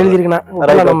இங்கிலீஷ் எழுதி இருக்குனா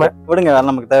நம்ம விடுங்க,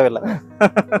 நமக்கு தேவையில்லை.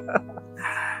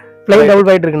 ப்ளைன் டபுள்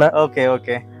பாக்கெட் இருக்குனா.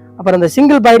 ஓகே. அப்புறம் அந்த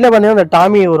சிங்கிள் பாக்கெட்ல பாத்தீங்கன்னா அந்த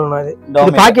டாமி வரும்னா.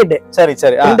 இது பாக்கெட். சரி.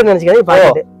 பிரிண்ட் நினைச்சீங்க.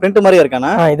 பாக்கெட் பிரிண்ட் மாதிரி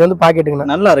இருக்கானா? இது வந்து பாக்கெட்டுங்க.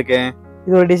 நல்லா இருக்கு.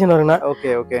 இது ஒரு டிசைன் வரும்னா.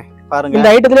 ஓகே. பாருங்க, இந்த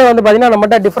ஐட்டத்துல வந்து பாத்தீங்கன்னா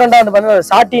நம்மட்ட டிஃபரண்டா வந்து பாத்தீங்கன்னா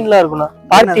சாட்டின்ல இருக்கும்னா.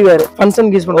 பார்ட்டி வேர் ஃபங்க்ஷன்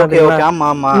யூஸ் பண்றது. ஓகே.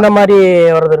 ஆமா. இந்த மாதிரி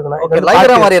வரது இருக்குனா. ஓகே,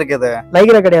 லைக்ரா மாதிரி இருக்குது.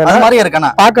 லைக்ரா கிடையாது, அது மாதிரி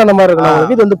இருக்கானா? பாக்க அந்த மாதிரி இருக்குனா.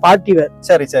 உங்களுக்கு இது வந்து பார்ட்டி வேர்.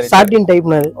 சரி. சாட்டின்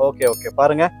டைப்னா. ஓகே.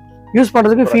 பாருங்க, யூஸ்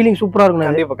பண்றதுக்கு ஃபீலிங் சூப்பரா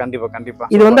இருக்கும். கண்டிப்பா.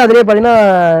 இது வந்து அதுலயே பாத்தீங்கன்னா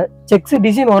செக்ஸ்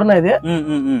டிசைன் வரணும். இது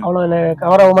அவ்வளவு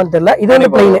கவர் ஆகுமான்னு தெரியல. இது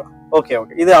வந்து பிளைன். ஓகே.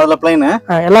 இது அதுல பிளைன்.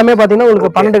 எல்லாமே பாத்தீங்கன்னா உங்களுக்கு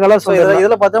 12 கலர்ஸ்.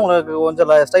 இதுல பார்த்தா உங்களுக்கு கொஞ்சம்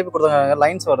ஸ்டைப் கொடுத்தாங்க,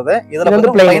 லைன்ஸ் வருது. இதுல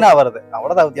வந்து பிளைனா வருது.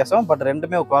 அவ்வளவுதான் வித்தியாசம். பட்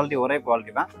ரெண்டுமே குவாலிட்டி ஒரே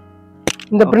குவாலிட்டி தான்.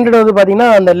 இந்த பிரிண்டட் வந்து பாத்தீங்கன்னா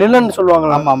அந்த லினன் சொல்லுவாங்க.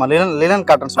 ஆமா ஆமா லினன்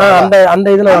காட்டன் அந்த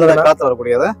இதுல காத்துல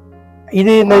வரக்கூடியது.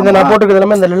 இது இந்த நான் போட்டுக்கிறது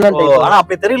எல்லாமே இந்த லினன் டைப். ஆனா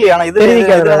அப்படி தெரியல. ஆனா இது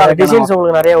டிசைன்ஸ்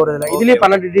உங்களுக்கு நிறைய வருதுல. இதுலயே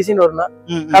 12 டிசைன் வரும்னா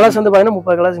கலர்ஸ் வந்து பாத்தீங்கன்னா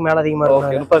 30 கலர்ஸ் மேல அதிகமா இருக்கும்.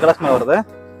 ஓகே 30 கலர்ஸ் மேல வருது.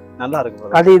 நல்லா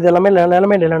இருக்கு. அது இது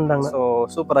எல்லாமே லினன் தாங்க. சோ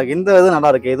சூப்பரா இருக்கு. இந்த இது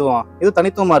நல்லா இருக்கு. இது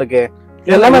தனித்துவமா இருக்கு.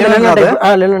 எல்லாமே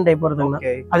லினன் டைப் வருதுங்க.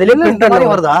 அதுல பிரிண்டட்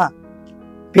மாதிரி வருதா?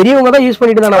 பெரியவங்க தான் யூஸ்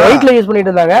பண்ணிட்டு இருந்தாங்க. ஒயிட்ல யூஸ் பண்ணிட்டு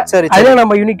இருந்தாங்க. அதே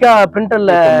நம்ம யூனிக்கா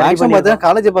பிரிண்டர்ல மேக்ஸிமம் பார்த்தா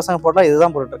காலேஜ் பசங்க போட்டா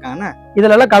இதுதான் போட்டுட்டு இருக்காங்க.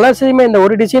 இதுல எல்லாம் கலர்ஸ்மே இந்த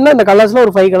ஒரு டிசைன்ல இந்த கலர்ஸ்ல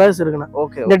ஒரு 5 கலர்ஸ் இருக்குண்ணா.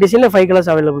 இந்த டிசைன்ல 5 கலர்ஸ்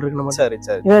அவைலபிள் இருக்கு நம்ம. சரி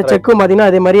சரி. இந்த செக்கும் பாத்தீங்கன்னா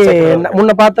அதே மாதிரி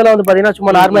முன்ன பார்த்தால வந்து பாத்தீங்கன்னா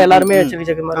சும்மா நார்மலா எல்லாரும்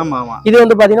செக் மாதிரி. ஆமா ஆமா. இது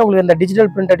வந்து பாத்தீங்கன்னா உங்களுக்கு இந்த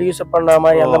டிஜிட்டல் பிரிண்டட் யூஸ் பண்ண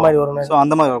மாதிரி அந்த மாதிரி வரும். சோ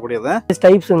அந்த மாதிரி வரக்கூடியது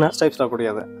டைப்ஸ்னா டைப்ஸ்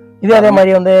வரக்கூடியது. இது அதே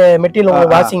மாதிரி வந்து மெட்டீரியல்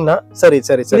உங்களுக்கு வாஷிங்னா. சரி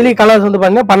சரி சரி. இதுல கலர்ஸ் வந்து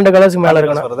பாத்தீங்கன்னா 12 கலர்ஸ்க்கு மேல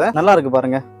இருக்கு. நல்லா இருக்கு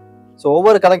பாருங்க. சோ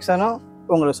ஒவ்வொரு கலெக்ஷனும்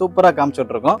உங்களுக்கு சூப்பரா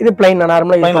காமிச்சிட்டு இருக்கோம். இது பிளைன்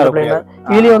நார்மலா யூஸ் பண்ண பிளைன்.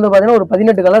 இதுலயே வந்து பாத்தீங்கன்னா ஒரு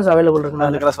 18 கலர்ஸ் அவேலபிள் இருக்கு.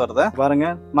 4 கலர்ஸ் வருது பாருங்க.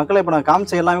 மக்களே இப்ப நான்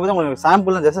காமிச்ச எல்லாமே வந்து உங்களுக்கு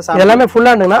சாம்பிள் ஜஸ்ட் சாம்பிள். எல்லாமே ஃபுல்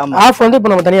ஹேண்ட்னா ஆஃப் வந்து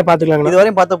இப்ப நம்ம தனியா பாத்துக்கலாங்க. இது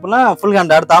வரையும் பார்த்தப்பல ஃபுல்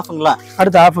ஹேண்ட் அடுத்து ஆஃப்ங்களா?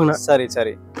 அடுத்து ஆஃப்ங்க. சரி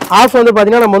சரி. ஆஃப் வந்து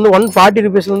பாத்தீங்கன்னா நம்ம வந்து 140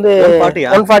 ரூபீஸ்ல இருந்து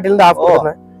 140 ல இருந்து ஆஃப்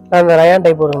கொடுங்க. அந்த ரயான்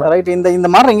டைப் வருங்க. ரைட்.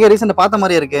 இந்த மாடல் எங்க ரீசன்ட் பார்த்த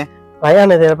மாதிரி இருக்கு.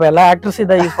 ரயான் இது இப்ப எல்லா ஆக்டர்ஸ்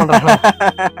இத யூஸ் பண்றாங்க.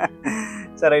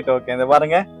 சரி ரைட் ஓகே. இந்த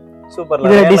பாருங்க சூப்பர்ல.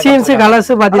 இதுல டிசைன்ஸ் கலர்ஸ்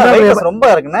பாத்தீங்கன்னா ரொம்ப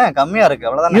இருக்குண்ணே. கம்மியா இருக்கு.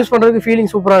 அவ்வளவுதான். யூஸ் பண்றதுக்கு ஃபீலிங்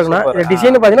சூப்பரா இருக்குண்ணா. இந்த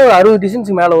டிசைன் பாத்தீங்கன்னா ஒரு 60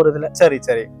 டிசைன்ஸ்க்கு மேல வருது இதுல. சரி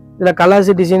சரி. இதுல கலர்ஸ்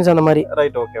டிசைன்ஸ் அந்த மாதிரி.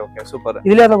 Right okay okay super.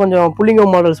 இதுல அந்த கொஞ்சம் புல்லிங்கோ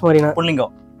மாடல்ஸ் மாதிரினா. புல்லிங்கோ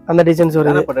அந்த டிசைன்ஸ்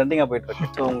வருது. இப்ப ட்ரெண்டிங்கா போயிட்டு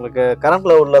இருக்கு. சோ உங்களுக்கு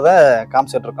கரண்ட்ல உள்ளத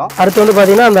காமிச்சிட்டு இருக்கோம். அடுத்து வந்து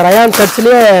பாத்தீங்கன்னா அந்த ரயான்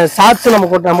ஷர்ட்ஸ்லயே ஷார்ட்ஸ்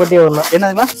நம்மகிட்டயே வரணும்.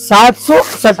 என்னதுமா? ஷார்ட்ஸும்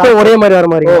ஷர்ட்டும் ஒரே மாதிரி வர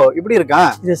மாதிரி. ஓ இப்படி இருக்கா?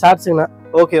 இது ஷார்ட்ஸ்னா.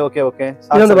 Okay okay okay.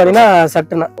 இது வந்து பாத்தீங்கன்னா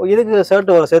ஷர்ட்னா. இதுக்கு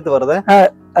ஷர்ட் சேர்த்து வருது.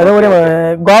 அதே மாதிரி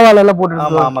கோவால எல்லாம் போட்டு.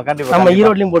 ஆமா ஆமா கண்டிப்பா. நம்ம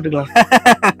ஈரோட்லயும் போட்டுக்கலாம்.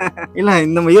 இல்ல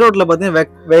இந்த ஈரோட்ல பாத்தீங்கன்னா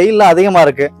வெயில் அதிகமா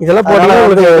இருக்கு. இதெல்லாம் போட்டா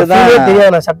உங்களுக்கு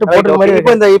தெரியாது. நான் ஷர்ட் போடுற மாதிரி.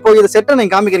 இப்போ இந்த செட்டை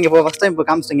நீங்க காமிக்கிறீங்க. இப்போ ஃபர்ஸ்ட் டைம் இப்போ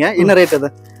காமிச்சிட்டீங்க. என்ன ரேட்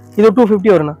இது? இது 250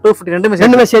 வரும்னா. 250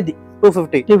 ரெண்டுமே சேர்த்து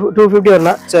 250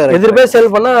 வரும்னா. எதிர்பே சேல்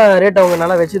பண்ணா ரேட் அவங்க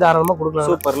நல்லா வெச்சு தாராளமா கொடுக்கலாம்.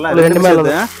 சூப்பர்ல. ரெண்டுமே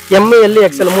M L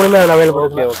XL மூணுமே அவைலபிள்.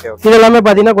 Okay okay. இது எல்லாமே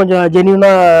பாத்தீங்கன்னா கொஞ்சம் ஜெனியூனா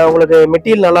உங்களுக்கு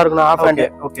மெட்டீரியல் நல்லா இருக்கும். Of hand.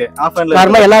 ஓகே ஆஃப் ஹேண்ட்ல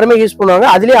நார்மலா எல்லாரும் யூஸ் பண்ணுவாங்க.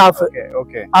 அதுலயே of. Okay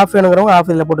okay. Of வேணும்ங்கறவங்க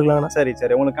of இதுல போட்டுக்கலாம். சரி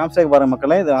சரி. உங்களுக்கு காமிச்சேக்கு பாருங்க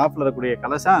மக்களே. இது ஆஃப்ல இருக்கக்கூடிய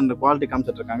கலர்ஸ் அந்த குவாலிட்டி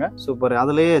காமிச்சிட்டு இருக்காங்க. சூப்பர்.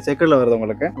 அதுலயே செக்கர்ல வருது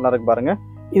உங்களுக்கு. நல்லா இருக்கு பாருங்க.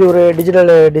 இது ஒரு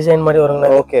டிஜிட்டல் டிசைன் மாதிரி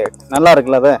வருங்க. ஓகே நல்லா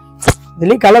இருக்குல்ல அது.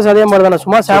 இதுலயே கலர்ஸ் அதே மாதிரி தான்.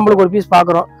 சும்மா சாம்பிளுக்கு ஒரு பீஸ்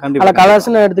பாக்குறோம். அதுல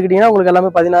கலர்ஸ்னு எடுத்துக்கிட்டீங்கன்னா உங்களுக்கு எல்லாமே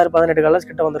 16 18 கலர்ஸ்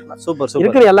கிட்ட வந்துரும். Super super.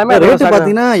 இருக்கு எல்லாமே ரேட்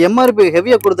பாத்தீங்கன்னா MRP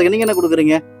ஹெவியா கொடுத்தீங்க. நீங்க என்ன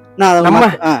கொடுக்குறீங்க?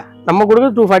 நம்ம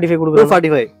கொடுக்குறது 245 கொடுக்குறோம்.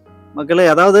 245 மக்களே.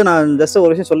 அதாவது நான் ஜஸ்ட்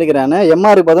ஒரு விஷயம் சொல்லிக்கிறேன்.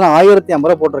 MRP பாத்தீங்கன்னா 1050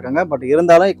 ரூபாய் போட்டுருக்காங்க. பட்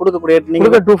இருந்தாலும் கொடுக்கக்கூடிய நீங்க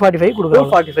 245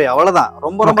 கொடுக்குறோம். 245 அவ்வளவுதான்.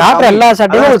 ரொம்ப ரொம்ப காட்டுற எல்லா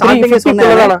சட்டையும்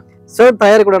 350 ஷர்ட்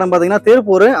தயாரிக்கூட இடம் பாத்தீங்கன்னா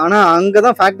திருப்பூர். ஆனா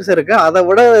அங்கதான் ஃபேக்டரிஸ் இருக்கு. அதை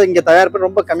விட இங்க தயாரிப்பு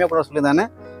ரொம்ப கம்மியா போட சொல்லியிருந்தானே.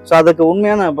 சோ அதுக்கு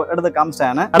உண்மையான இடத்தை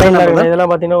காமிச்சானே.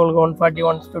 இதெல்லாம் பாத்தீங்கன்னா உங்களுக்கு 140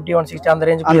 150 160 அந்த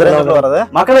ரேஞ்சுக்கு வருது.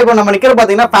 மக்களே இப்போ நம்ம நிக்கிற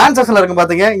பாத்தீங்கன்னா பேண்ட் செக்ஷன்ல இருக்கு.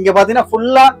 பாத்தீங்க இங்க பாத்தீங்கன்னா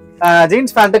ஃபுல்லா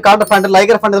jeans pant, cotton pant,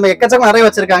 Liger pant இந்த மாதிரி எக்கச்சக்கம் நிறைய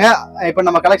வச்சிருக்காங்க. இப்போ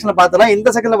நம்ம கலெக்ஷன்ல பார்த்தலாம்.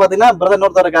 இந்த செக்ஷன்ல பாத்தீங்கன்னா பிரதர்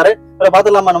நோட் இருக்காரு.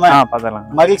 பாத்துலாமா? நம்ம பாத்துலாம்.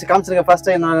 மகிழ்ச்சி. காமிச்சிருங்க ஃபர்ஸ்ட்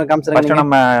காமிச்சிருங்க.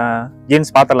 நம்ம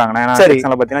ஜீன்ஸ் பாத்துலாங்க. ஏன்னா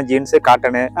செக்ஷன்ல பாத்தீங்கன்னா ஜீன்ஸ்,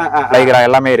 காட்டன், லைகரா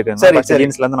எல்லாமே இருக்கு.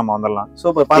 ஜீன்ஸ்ல இருந்து நம்ம வந்துடலாம்.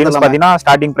 சூப்பர். பாத்தீங்கன்னா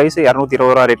ஸ்டார்டிங் பிரைஸ் 220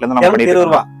 ரூபாய் ரேட்ல இருந்து நம்ம பண்ணிட்டு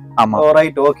இருக்கோம். ஆமா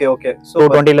ரைட் ஓகே ஓகே.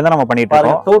 220 ல இருந்து நம்ம பண்ணிட்டு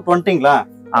இருக்கோம். 220ங்களா?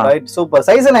 Right super.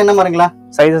 சைஸ் என்ன மாதிரிங்களா?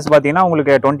 சைஸஸ் பாத்தீங்கன்னா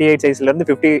உங்களுக்கு 28 சைஸ்ல இருந்து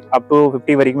 50 அப் டு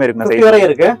 50 வரைக்கும் இருக்கு. சைஸ் வரை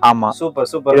இருக்கு. ஆமா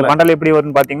சூப்பர் சூப்பர். இது பண்டல் எப்படி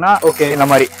வரும்னு பாத்தீங்கன்னா ஓகே இந்த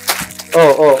மாதிரி. ஓ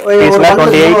ஓ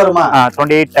 28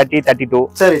 30 32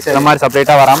 சரி சரி. இந்த மாதிரி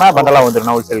செப்பரேட்டா வராம பண்டலா வந்துரும்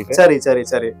ஹோல்சேலுக்கு. சரி சரி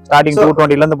சரி. ஸ்டார்டிங்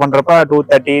 220 ல இருந்து பண்றப்ப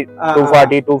 230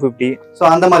 240 250 சோ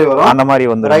அந்த மாதிரி வரும். அந்த மாதிரி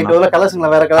வந்துரும். ரைட். இதோட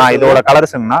கலர்ஸ்ங்களா? வேற கலர். இதோட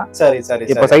கலர்ஸ்ங்கனா சரி சரி.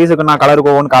 இப்போ சைஸ்க்கு நான்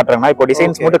கலருக்கு ஒவ்வொன்னு காட்றேன்னா இப்போ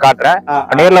டிசைன்ஸ் மட்டும் காட்றேன்.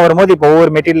 நேர்ல வரும்போது இப்போ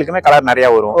ஒவ்வொரு மெட்டீரியலுக்குமே கலர் நிறைய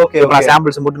வரும். இப்போ நான்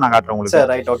சாம்பிள்ஸ் மட்டும் நான் காட்றேன் உங்களுக்கு.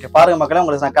 சரி ரைட் ஓகே. பாருங்க மக்களே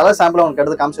உங்களுக்கு நான் கலர் சாம்பிள் உங்களுக்கு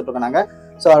எடுத்து காமிச்சிட்டு இருக்கேன் நாங்க.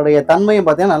 சோ அதோட தன்மையும்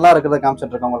பாத்தீங்கன்னா நல்லா இருக்கிறத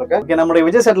காமிச்சிட்டு இருக்கோம் உங்களுக்கு. ஓகே நம்மளுடைய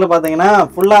விஜய் செட்ல பாத்தீங்கன்னா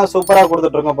ஃபுல்லா சூப்பரா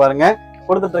கொடுத்துட்டு இருக்கோம் பாருங்க.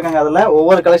 கொடுத்துட்டு இருக்காங்க. அதுல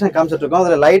ஒவ்வொரு கலெக்ஷன் காமிச்சிட்டு இருக்கோம்.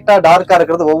 அதுல லைட்டா டார்க்கா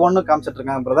இருக்கிறது ஒவ்வொன்னும் காமிச்சிட்டு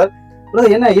இருக்காங்க பிரதர்.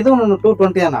 என்ன இது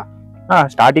 220 தானா?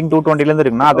 ஸ்டார்டிங் 220 ல இருந்து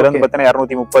இருக்குன்னா அதுல இருந்து பாத்தீங்கன்னா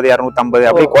 230 250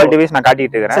 அப்படியே குவாலிட்டி வைஸ் நான்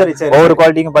காட்டிட்டு இருக்கேன். ஒவ்வொரு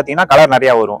குவாலிட்டிக்கு பாத்தீங்கன்னா கலர்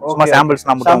நிறைய வரும். சும்மா சாம்பிள்ஸ்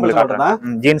நான் மட்டும் உங்களுக்கு காட்டுறேன்.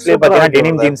 ஜீன்ஸ்லயே பாத்தீங்கன்னா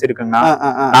டெனிம் ஜீன்ஸ் இருக்குங்க.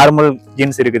 நார்மல்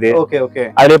ஜீன்ஸ் இருக்குது. Okay okay.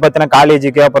 அதுலயே பாத்தீங்கன்னா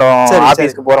காலேஜுக்கு அப்புறம்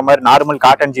ஆபீஸ்க்கு போற மாதிரி நார்மல்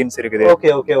காட்டன் ஜீன்ஸ் இருக்குது.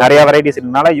 Okay okay. நிறைய வெரைட்டிஸ்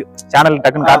இருக்குனால சேனல்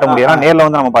டக்குன்னு காட்ட முடியல. நேர்ல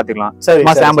வந்து நம்ம பாத்துக்கலாம்.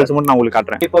 சும்மா சாம்பிள்ஸ் மட்டும் நான் உங்களுக்கு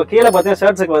காட்டுறேன். இப்போ கீழ பாத்தீங்கன்னா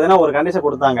ஷர்ட்ஸ்க்கு பாத்தீங்கன்னா ஒரு கண்டிஷன்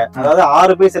கொடுத்தாங்க. அதாவது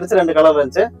 6 பீஸ் இருந்துச்சு, 2 கலர்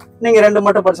இருந்துச்சு. நீங்க 2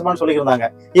 மட்டும் பர்ச்சேஸ் பண்ண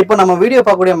சொல்லிருந்தாங்க. இப்போ நம்ம வீடியோ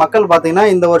பார்க்கக்கூடிய மக்கள் பாத்தீங்கன்னா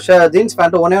இந்த ஒரு ஜீன்ஸ்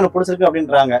பேண்ட் ஒண்ணே பிடிச்சிருக்கு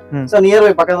அப்படின்றாங்க. சோ நியர் பை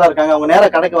பக்கத்துல இருக்காங்க. அவங்க நேரா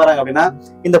கடைக்கு வராங்க அப்படின்னா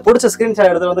இந்த பிடிச்ச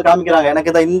ஸ்கிரீன்ஷாட் எடுத்து வந்து காமிக்கிறாங்க.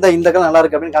 எனக்கு இந்த கலர் நல்லா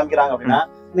இருக்கு அப்படின்னு காமிக்கிறாங்க அப்படின்னா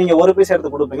நீங்க ஒரு பீஸ் எடுத்து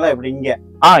கொடுப்பீங்களா இப்படி இங்க?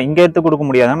 இங்க எடுத்து கொடுக்க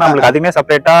முடியாது, நம்மளுக்கு அதுமே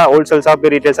செப்பரேட்டா ஹோல்சேல் ஷாப்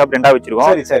ரீட்டைல் ஷாப் ரெண்டா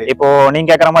வச்சிருக்கோம். இப்போ நீங்க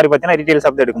கேக்குற மாதிரி பாத்தீங்கன்னா ரீட்டைல்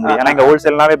ஷாப் எடுக்க முடியும், ஏன்னா இங்க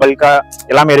ஹோல்சேல்னாவே பல்கா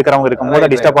எல்லாமே எடுக்கிறவங்க இருக்கும்போது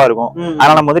டிஸ்டர்பா இருக்கும்.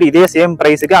 அதனால நம்ம வந்து இதே சேம்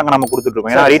பிரைஸ்க்கு அங்க நம்ம கொடுத்துட்டு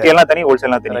இருக்கோம். ஏன்னா ரீட்டைல்னா தனி,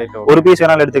 ஹோல்சேல்னா தனி. ஒரு பீஸ்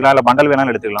வேணாலும் எடுத்துக்கலாம், இல்ல பண்டல்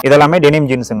வேணாலும் எடுத்துக்கலாம். இதெல்லாமே denim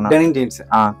ஜீன்ஸ்ங்க. Denim jeans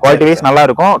quality wise நல்லா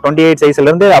இருக்கும். 28 சைஸ்ல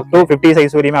இருந்து அப் டு 50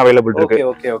 சைஸ் வரையும் அவைலபிள் இருக்கு.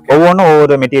 ஒவ்வொன்றும்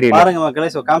ஒவ்வொரு மெட்டீரியல் பாருங்க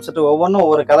மக்களே. சோ கான்செப்ட் ஒவ்வொன்றும்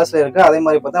ஒவ்வொரு கலர்ஸ்ல இருக்கு. அதே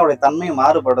மாதிரி பார்த்தா அதோட தன்மை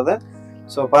மாறுபடுது.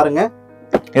 சோ பாருங்க,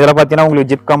 இதுல பாத்தீங்கன்னா உங்களுக்கு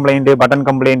ஜிப் கம்ப்ளைண்ட், பட்டன்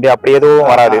கம்ப்ளைண்ட் அப்படி எதுவும்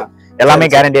வராது, எல்லாமே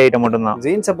கேரண்டி ஐட்டம் மட்டும் தான்.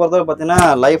 ஜீன்ஸை பொறுத்தவரை பாத்தீங்கன்னா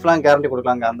லைஃப் லாங் கேரண்டி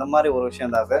கொடுக்கலாங்க, அந்த மாதிரி ஒரு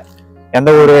விஷயம் தான் அது. எந்த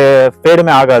ஒரு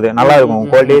ஃபேடுமே ஆகாது, நல்லா இருக்கும்.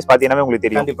 குவாலிட்டிஸ் பாத்தீங்கன்னா உங்களுக்கு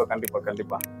தெரியும். கண்டிப்பா கண்டிப்பா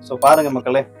கண்டிப்பா. சோ பாருங்க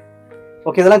மக்களே.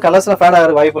 ஓகே, இதெல்லாம் கலர்ஸ்ல ஃபேட்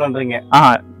ஆகிற வாய்ப்பு இல்லன்றீங்க?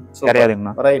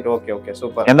 கிடையாதுங்கண்ணா. Right, okay okay,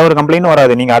 super. எந்த ஒரு கம்ப்ளைண்டும்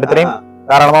வராது, நீங்க அடுத்த டைம்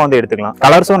தாராளமா வந்து எடுத்துக்கலாம்.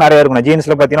 கலர்ஸும் நிறைய இருக்கும்.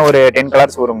 ஜீன்ஸ்ல பாத்தீங்கன்னா ஒரு 10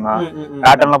 கலர்ஸ் வரும்னா,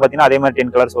 காட்டன்ல பாத்தீங்கன்னா அதே மாதிரி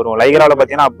 10 கலர்ஸ் வரும். லைக்ரால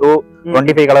பாத்தீங்கன்னா அப் டு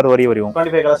 25 கலர் வரையும் வரும்.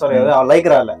 25 கலர்ஸ் வரையும்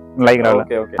லைக்ரால.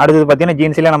 Okay okay. அடுத்து பாத்தீங்கன்னா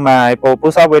ஜீன்ஸ்ல நம்ம இப்போ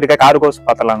புதுசா போயிருக்க கார்கோஸ்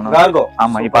பார்த்தலாம்னா. கார்கோ,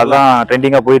 ஆமா, இப்போ அதான்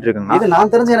ட்ரெண்டிங்கா போயிட்டு இருக்குங்க. இது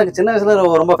நான் தெரிஞ்ச எனக்கு சின்ன வயசுல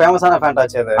ரொம்ப ஃபேமஸான ஃபேண்ட்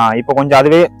ஆச்சு அது. இப்போ கொஞ்சம்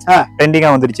அதுவே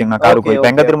ட்ரெண்டிங்கா வந்துருச்சுங்க கார்கோ. இப்போ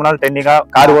எங்க திரும்பினாலும் ட்ரெண்டிங்கா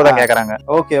கார்கோ தான் கேக்குறாங்க.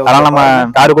 ஓகே, அதனால நம்ம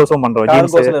கார்கோஸும் பண்றோம்.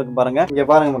 கார்கோஸ்ல இருக்கு பாருங்க, இங்க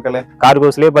பாருங்க மக்களே.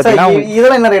 கார்கோஸ்லயே பாத்தீங்கன்னா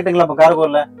இதெல்லாம் என்ன ரேட்டுங்களா இப்ப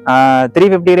கார்கோல?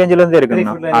 350 ரேஞ்சில இருந்து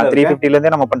இருக்குங்க. 350ல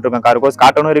இருந்தே நம்ம பண்றோம். கார்கோஸ்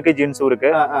காட்டனும் இருக்கு, ஜீன்ஸும் இருக்கு.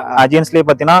 ஜீன்ஸ்லயே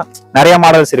பாத்தீங்கன்னா நிறைய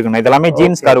மாடல்ஸ் இருக்குங்க. இதெல்லாமே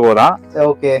ஜீன்ஸ் கார்கோ தான்.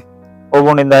 ஓகே.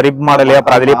 ஒவ்வொன்னு இந்த ரிப் மாடல்,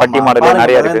 அப்புறம் அதுலயே பட்டி மாடல்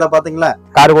நிறைய இருக்கு. பாத்தீங்களா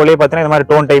கார்கோலயே பாத்தீங்கன்னா இந்த மாதிரி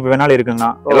டோன் டைப் வேணாலும் இருக்குங்க.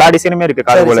 எல்லா டிசைனுமே இருக்கு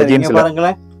கார்கோல ஜீன்ஸ்ல.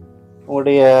 பாருங்களேன்,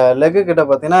 உங்களுடைய லெக் கிட்ட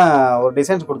பாத்தீங்கன்னா ஒரு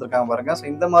டிசைன்ஸ் கொடுத்திருக்காங்க பாருங்க. சோ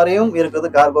இந்த மாதிரியும் இருக்குது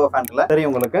கார்கோ ஃபேண்ட்ல. தெரியும்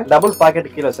உங்களுக்கு, டபுள் பாக்கெட்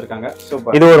கீழ வச்சிருக்காங்க.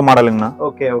 சூப்பர். இது ஒரு மாடலுங்கண்ணா.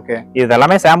 Okay okay. இது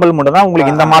எல்லாமே சாம்பிள் மட்டும் தான்.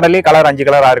 உங்களுக்கு இந்த மாடலே கலர் 5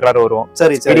 கலர் 6 கலர் வரும்.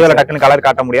 சரி சரி. வீடியோல டக்குன்னு கலர்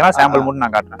காட்ட முடியாது, சாம்பிள் மட்டும்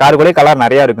நான் காட்டுறேன். கார்கோலே கலர்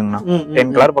நிறைய இருக்குங்கண்ணா.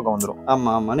 10 கலர் பக்கம் வந்துரும்.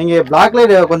 ஆமா ஆமா. நீங்க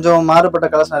பிளாக்ல கொஞ்சம் மாறுபட்ட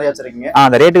கலர்ஸ் நிறைய வச்சிருக்கீங்க.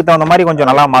 அந்த ரேட்டுக்கு தகுந்த மாதிரி கொஞ்சம்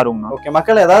நல்லா மாறுங்கண்ணா. ஓகே.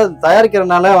 மக்கள் ஏதாவது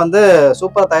தயாரிக்கிறதுனால வந்து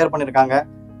சூப்பரா தயார் பண்ணிருக்காங்க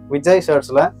விஜய்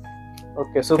ஷர்ட்ஸ்ல.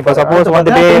 Okay super. சப்போஸ்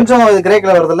வந்துட்டு கொஞ்சம் இது கிரே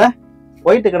கலர் வருதுல,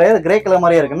 ஒயிட் கிடையாது, கிரே கலர்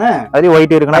மாதிரியே இருக்குன்னு. அது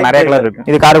ஒயிட் இருக்குன்னா நிறைய கலர் இருக்கு.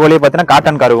 இது கார்கோலயே பாத்தீங்கன்னா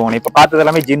காட்டன் கார்கோ. இப்ப பார்த்தது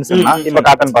எல்லாமே ஜீன்ஸ்னா, இப்ப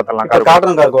காட்டன் பார்த்தலாம்.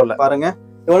 காட்டன் கார்கோல பாருங்க,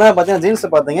 இவ்வளவு பாத்தீங்கன்னா ஜீன்ஸ்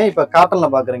பாத்தீங்க, இப்ப காட்டன்ல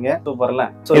பாக்குறீங்க. சூப்பர்ல.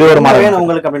 இது ஒரு மாடல் வேணும்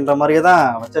உங்களுக்கு அப்படின்ற மாதிரியே தான்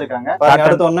வச்சிருக்காங்க.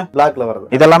 அடுத்து ஒண்ணு பிளாக்ல வருது.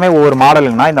 இதெல்லாமே ஒவ்வொரு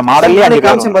மாடலுங்கனா. இந்த மாடல்லே அஞ்சு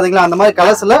காமிச்சு பாத்தீங்களா, அந்த மாதிரி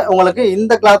கலர்ஸ்ல உங்களுக்கு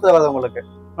இந்த கிளாத்ல வருது. உங்களுக்கு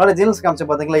ஜீன்ஸ் காமிச்சு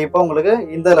பாத்தீங்களா, இப்போ உங்களுக்கு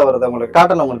இந்தல வருது. உங்களுக்கு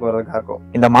காட்டன்ல உங்களுக்கு வருது கார்கோ.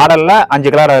 இந்த மாடல்ல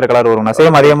 5 கலர் 6 கலர் வரும்.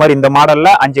 சேம் அதே மாதிரி இந்த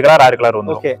மாடல்ல 5 கலர் 6 கலர்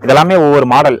வரும். இதெல்லாமே ஒவ்வொரு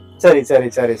மாடல். சரி சரி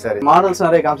சரி சரி. மாடல்ஸ்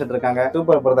நிறைய காமிச்சிட்டு இருக்காங்க.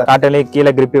 Super brother. காட்டன்ல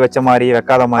கீழ கிரிப் வச்ச மாதிரி,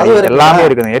 வைக்காத மாதிரி எல்லாமே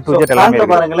இருக்குது. A to Z எல்லாமே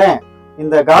இருக்கு. பாருங்களேன்,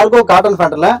 இந்த கார்கோ காட்டன்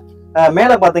ஃபேண்ட்ல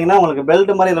மேல பாத்தீங்கன்னா உங்களுக்கு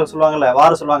பெல்ட் மாதிரி இதுல சொல்லுவாங்கல்ல,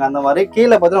 வார சொல்லுவாங்க, அந்த மாதிரி கீழ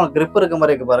பாத்தீங்கன்னா உங்களுக்கு grip இருக்க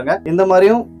மாதிரி இருக்கு பாருங்க. இந்த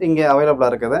மாதிரியும் இங்க அவைலபிளா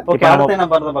இருக்குது. ஓகே, அடுத்து என்ன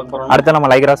பார்க்க போறோம்? அடுத்து நம்ம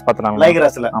லைக்ராஸ் பார்த்தலாம்.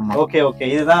 லைக்ராஸ்ல. Okay okay.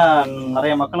 இதுதான்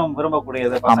நிறைய மக்களும்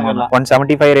விரும்பக்கூடியது பசங்க எல்லாம்.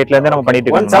 175 ரேட்ல இருந்து நம்ம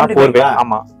பண்ணிட்டு இருக்கோம்.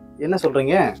 ஆமா. என்ன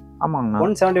சொல்றீங்க? ஆமாங்க.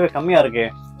 175 கம்மியா இருக்கு.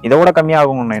 இத விட கம்மியா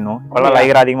ஆகும்ங்க இன்னும். இப்பலாம்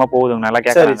லைக்ரா அதிகமா போகுதுங்க. நல்லா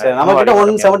கேக்குறாங்க. சரி சரி. நம்ம கிட்ட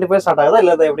 175 ஸ்டார்ட் ஆகுதா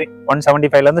இல்ல எப்படி?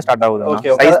 175ல இருந்து ஸ்டார்ட்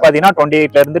ஆகுது. சைஸ் பாத்தீங்கன்னா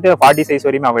 28ல இருந்து 40 சைஸ்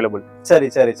வரையும் அவேலபிள். சரி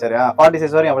சரி சரி. 40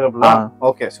 சைஸ் வரையும் அவேலபிள்.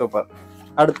 Okay super.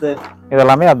 அடுத்து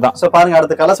இதெல்லாமே அதான். சோ பாருங்க,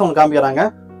 அடுத்து கலர்ஸ் உங்களுக்கு காமிக்கறாங்க.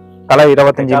 கலர்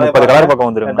 25 30 கலர்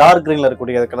பக்கம் வந்துரும். டார்க் கிரீன்ல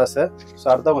இருக்கக்கூடிய கலர்ஸ். சோ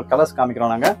அடுத்து உங்களுக்கு கலர்ஸ்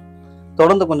காமிக்கறோம். நாங்க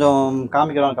தொடர்ந்து கொஞ்சம்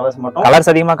காமிக்கிறோம் கலர்ஸ் மட்டும். கலர்ஸ்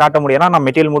அதிகமா காட்ட முடியனா நான்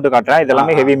மெட்டீரியல் மட்டும் காட்டுறேன். இது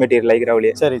எல்லாமே ஹெவி மெட்டீரியல்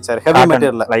லைக்ராவிலே. சரி சரி. Heavy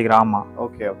material Lycra. ஆமா.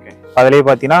 Okay okay. அதுலயே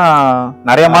பாத்தீனா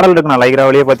நிறைய மாடல் இருக்குனா.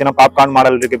 லைக்ராவிலே பாத்தீனா பாப்கார்ன்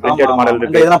மாடல் இருக்கு, பிரிண்டட் மாடல்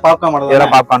இருக்கு. இதெல்லாம் பாப்கார்ன் மாடல்.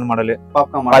 இதெல்லாம் பாப்கார்ன் மாடல்.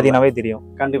 பாப்கார்ன் மாடல் பாத்தீனாவே தெரியும்.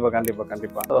 கண்டிப்பா கண்டிப்பா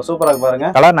கண்டிப்பா. சூப்பரா இருக்கு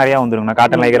பாருங்க. கலர் நிறைய வந்துருங்க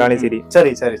காட்டன் லைக்ராவிலே. சரி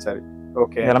சரி சரி சரி.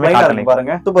 ஓகே. எல்லாமே காட்டன்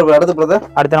பாருங்க. சூப்பர். அடுத்து பிரதர்,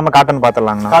 அடுத்து நம்ம காட்டன்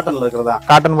பார்த்தலாம்ங்க. காட்டன்ல இருக்குதா?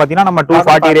 காட்டன் பாத்தீனா நம்ம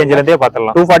 240 ரேஞ்சில இருந்தே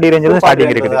பார்த்தலாம். 240 ரேஞ்சில இருந்து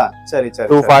ஸ்டார்டிங் இருக்குது. சரி சரி.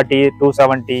 240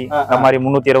 270 அந்த மாதிரி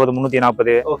 320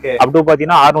 340. ஓகே. அப் டு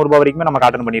பாத்தீனா 600 ரூபாய் வரைக்கும் நம்ம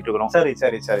காட்டன் பண்ணிட்டு இருக்கோம். சரி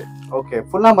சரி சரி. ஓகே.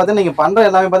 ஃபுல்லா பாத்தீங்க நீங்க பண்ற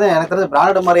எல்லாமே பாத்தீங்க எனக்கு தெரிஞ்ச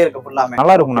பிராண்டட் மாதிரியே இருக்கு. ஃபுல்லாமே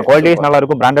நல்லா இருக்கும்னா. குவாலிட்டிஸ் நல்லா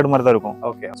இருக்கும், பிராண்டட் மாதிரி தான் இருக்கும்.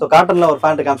 ஓகே. சோ காட்டன்ல ஒரு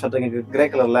பேண்ட் காமிச்சிட்டு கிரே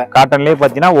கலர்ல. காட்டன்லயே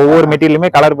பாத்தீனா ஒவ்வொரு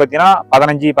மெட்டீரியலுமே கலர் பாத்தீனா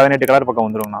 15 18 கலர் பக்கம்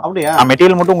வந்துரும்னா. அப்படியே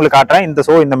மெட்டீரியல் மட்டும் உங்களுக்கு காட்டுறேன்.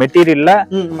 இந்த மெட்டீரியல்ல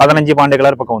 15 12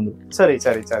 கலர் பக்கம் வந்துரும். சரி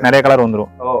சரி சரி. நிறைய கலர் வந்துரும்.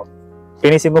 ஓ.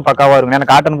 ஃபினிஷிங்கும் பக்காவா இருக்கும். ஏன்னா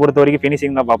காட்டன் பொறுத்த வரைக்கும்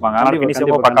ஃபினிஷிங் தான் பாப்பாங்க. அதனால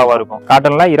ஃபினிஷிங்கும் பக்காவா இருக்கும்.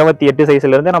 காட்டன்ல 28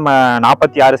 சைஸ்ல இருந்து நம்ம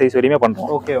 46 சைஸ் வரையுமே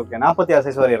பண்றோம். Okay okay. 46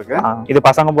 சைஸ் வரை இருக்கு. இது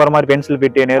பசங்க போற மாதிரி பென்சில்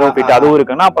ஃபிட், நேரோ ஃபிட் அதுவும்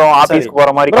இருக்குன்னா அப்புறம் ஆபீஸ்க்கு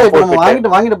போற மாதிரி கம்ஃபர்ட்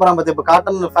ஃபிட் வாங்கிட்டு போறோம். பத்தி இப்ப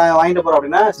காட்டன் வாங்கிட்டு போறோம்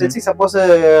அப்படின்னா ஸ்டிச்சிங் சப்போஸ்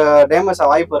டேமேஜ்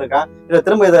வாய்ப்பு இருக்கா இல்ல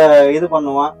திரும்ப இத இது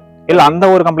பண்ணுவான்? இல்ல அந்த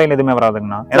ஒரு கம்ப்ளைண்ட் எதுவுமே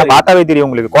வராதுங்கண்ணா. ஏன்னா பார்த்தாவே தெரியும்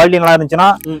உங்களுக்கு. குவாலிட்டி நல்லா இருந்துச்சுன்னா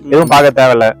எதுவும் பார்க்க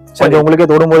தேவையில்ல. கொஞ்சம் உங்களுக்கே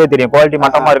தொடும்போதே தெரியும் குவாலிட்டி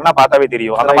மட்டமா இருக்குன்னா பார்த்தாவே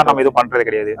தெரியும் அந்த மாதிரி நம்ம எதுவும் பண்றது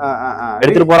கிடையாது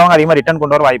எடுத்துட்டு போறவங்க அதிகமா ரிட்டர்ன்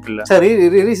கொண்டு வர வாய்ப்பு இல்ல சரி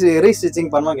ரீஸ்டிச்சிங்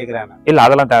பண்ணுவா கேக்குறாங்க இல்ல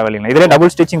அதெல்லாம் தேவையில்லை இதுல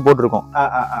டபுள் ஸ்டிச்சிங் போட்டுருக்கும்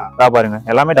பாருங்க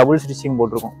எல்லாமே டபுள் ஸ்டிச்சிங்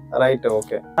போட்டுருக்கும் ரைட்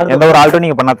ஓகே எந்த ஒரு ஆல்டர்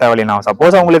நீங்க பண்ண தேவையில்லை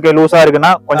சப்போஸ் உங்களுக்கு லூசா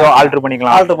இருக்குன்னா கொஞ்சம் ஆல்டர்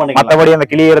பண்ணிக்கலாம் மத்தபடி அந்த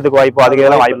கிளியறதுக்கு வாய்ப்பு அதுக்கு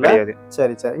எல்லாம் வாய்ப்பு கிடையாது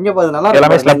சரி சரி இங்க பாருங்க நல்லா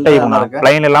எல்லாமே ஸ்லப் டைப்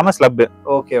ப்ளைன் இல்லாம ஸ்லப்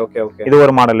ஓகே ஓகே ஓகே இது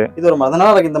ஒரு மாடல்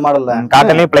அதனால இருக்கு இந்த மாடல்ல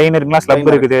காட்டன்லயே ப்ளைன் இருக்குன்னா ஸ்லப்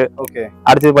இருக்குது ஓகே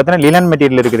அடுத்து பாத்தீங்கன்னா லினன்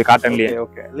மெட்டீரியல் இருக்குது காட்டன்லயே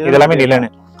ஓகே இதெல்லாம் லினன்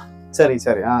சரி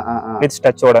சரி வித்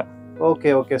டச்சோட ஓகே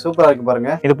ஓகே சூப்பரா இருக்கு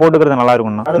பாருங்க இது போட்டுக்கிறது நல்லா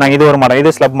இருக்கும்னா நான் இது ஒரு மாடல்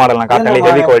இது ஸ்லப் மாடல் தான் காட்டன்லயே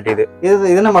ஹெவி குவாலிட்டி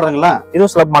இது என்ன மாடலுங்களா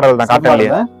இது ஸ்லப் மாடல் தான்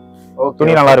காட்டன்லயே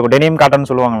துணி நல்லா இருக்கும் டெனிம் காட்டன்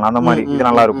சொல்லுவாங்க அந்த மாதிரி இது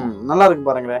நல்லா இருக்கும் நல்லா இருக்கு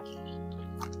பாருங்க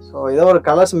சோ இதோ ஒரு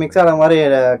கலர்ஸ் மிக்ஸ் ஆன மாதிரி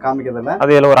காமிக்கிறதுல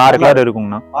அதுல ஒரு 6 கலர்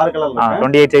இருக்கும்னா 6 கலர்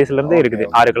 28 சைஸ்ல இருந்து இருக்குது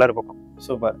 6 கலர் பக்கம்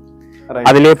சூப்பர்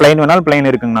அதுலயே ப்ளைன் வேணாலும் ப்ளைன்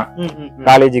இருக்குங்கண்ணா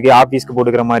காலேஜுக்கு ஆபீஸ்க்கு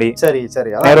போட்டுக்கிற மாதிரி சரி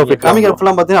சரி காமிக்கிற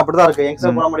ஃபுல்லா பாத்தீங்கன்னா அப்படிதான் இருக்கு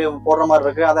யங்ஸ்டர் போட முடியும் போடுற மாதிரி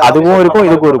இருக்கு அதுவும் இருக்கும்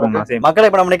இதுக்கும் இருக்கும் மக்களை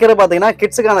இப்ப நம்ம நிக்கிறது பாத்தீங்கன்னா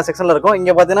கிட்ஸுக்கான செக்ஷன்ல இருக்கும்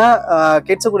இங்க பாத்தீங்கன்னா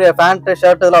கிட்ஸுக்குரிய பேண்ட்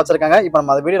ஷர்ட் இதெல்லாம் வச்சிருக்காங்க இப்ப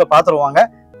நம்ம அந்த வீடியோல பாத்துருவாங்க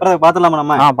பாத்துலாமா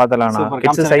நம்ம பாத்துலாம்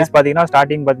கிட்ஸ் சைஸ் பாத்தீங்கன்னா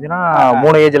ஸ்டார்டிங் பாத்தீங்கன்னா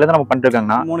 3 ஏஜ்ல இருந்து நம்ம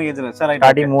பண்ணிருக்காங்க 3 ஏஜ்ல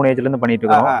ஸ்டார்டிங் 3 ஏஜ்ல இருந்து பண்ணிட்டு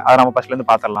இருக்கோம் அத நம்ம ஃபர்ஸ்ட்ல இருந்து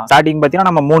பாத்தறலாம் ஸ்டார்டிங்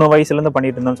பாத்தீங்கன்னா நம்ம 3 வயசுல இருந்து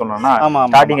பண்ணிட்டு இருந்தோம்னு சொல்லணும்னா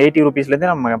ஸ்டார்டிங் 80 ரூபீஸ்ல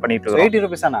இருந்து நம்ம பண்ணிட்டு இருக்கோம் 80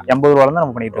 ரூபீஸ் ஆனா 80 ரூபாயில இருந்து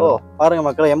நம்ம பண்ணிட்டு இருக்கோம் பாருங்க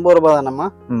மக்களே 80 ரூபாய் தான்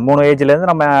நம்ம 3 ஏஜ்ல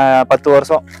இருந்து நம்ம 10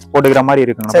 வருஷம் போட்டுக்கிற மாதிரி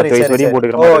இருக்குங்க 10 வயசு வரையும்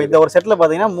போட்டுக்கிற மாதிரி இந்த ஒரு செட்ல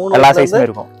பாத்தீங்கன்னா 3 எல்லா சைஸும்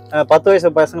இருக்கும் 10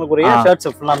 வயசு பசங்களுக்குரிய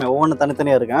ஷர்ட்ஸ் ஃபுல்லாமே ஒவ்வொன்னு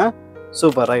தனித்தனியா இருக்கு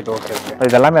சூப்பர் ரைட் ஓகே ஓகே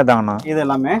இது எல்லாமே அதாங்கண்ணா இது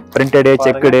எல்லாமே பிரிண்டட்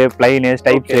செக்குடு ப்ளைன்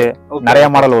ஸ்டைப்ஸ் நிறைய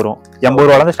மாடல் வரும் 80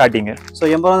 ரூபாயில இருந்து ஸ்டார்டிங் சோ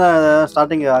 80 ரூபாய்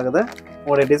ஸ்டார்டிங் ஆகுது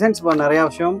உங்களுடைய டிசைன்ஸ் நிறைய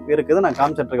விஷயம் இருக்குது நான்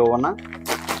காமிச்சிட்டு இருக்கேன் ஒவ்வொன்னா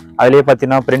அதுலயே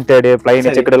பாத்தீங்கன்னா பிரிண்டட் ப்ளைன்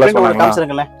செக்குடு எல்லாம்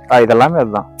சொல்றாங்க இதெல்லாமே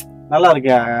அதுதான் நல்லா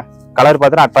இருக்கு கலர்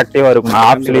பார்த்தா அட்ராக்டிவா இருக்கும்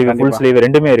ஹாஃப் ஸ்லீவ் ஃபுல் ஸ்லீவ்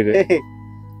ரெண்டுமே இருக்கு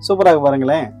சூப்பரா இருக்கு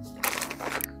பாருங்களேன்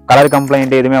கலர்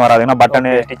கம்ப்ளைண்ட் எதுவுமே வராது ஏன்னா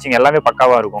பட்டன் ஸ்டிச்சிங் எல்லாமே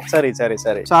பக்காவா இருக்கும் சரி சரி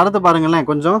சரி சோ அடுத்து பாருங்களேன்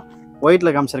கொஞ்சம் ஒயிட்ல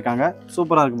காமிச்சிருக்காங்க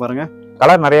சூப்பரா இருக்கு பாருங்க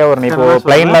கலர் நிறைய வரும் இப்போ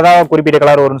பிளைன்ல தான் குறிப்பிட்ட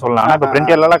கலர் வரும்னு சொல்லலாம் ஆனா இப்ப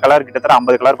பிரிண்டர்ல எல்லாம் கலர் கிட்டத்தட்ட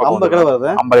 50 கலர் 50 கலர் வருது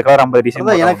 50 கலர் 50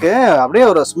 டிசைன் எனக்கு அப்படியே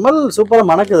ஒரு ஸ்மெல் சூப்பரா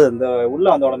மணக்குது இந்த உள்ள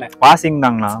வந்த உடனே வாஷிங்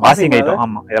தாங்கண்ணா வாஷிங் ஐட்டம்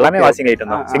ஆமா எல்லாமே வாஷிங்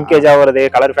ஐட்டம் தான் சிங்கேஜ் ஆவறது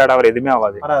கலர் ஃபேட் ஆவறது எதுவுமே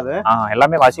ஆகாது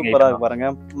எல்லாமே வாஷிங் ஐட்டம்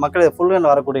பாருங்க மக்கள் ஃபுல்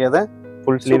ஹேண்ட் வரக்கூடியது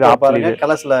ஃபுல் ஸ்லீவ் பாருங்க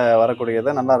கலர்ஸ்ல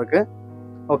வரக்கூடியது நல்லா இருக்கு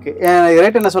ஓகே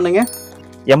ரேட் என்ன சொன்னீங்க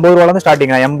 80 ரூபாயில இருந்து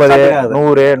ஸ்டார்டிங் 80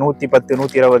 100 110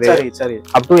 120 சரி சரி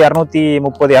அப் டு 230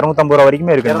 250 ரூபாய்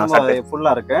வரைக்கும் இருக்கு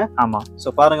ஃபுல்லா இருக்கு ஆமா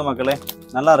சோ பாருங்க மக்களே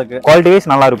நல்லா இருக்கு குவாலிட்டி வைஸ்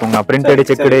நல்லா இருக்குங்க பிரிண்டட்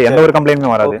செக்குடு எந்த ஒரு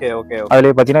கம்ப்ளைண்ட்மே வராது ஓகே ஓகே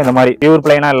அதுலயே பாத்தீங்கன்னா இந்த மாதிரி பியூர்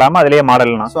ப்ளைனா இல்லாம அதுலயே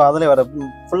மாடல்னா சோ அதுலயே வர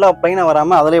ஃபுல்லா ப்ளைனா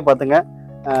வராம அதுலயே பாத்துங்க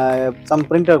சம்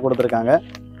பிரிண்டர் கொடுத்திருக்காங்க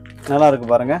நல்லா இருக்கு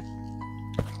பாருங்க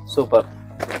சூப்பர்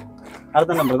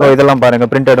அடுத்து நம்ம இதெல்லாம் பாருங்க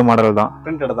பிரிண்டட் மாடல் தான்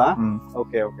பிரிண்டட் தான்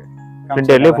ஓகே ஓகே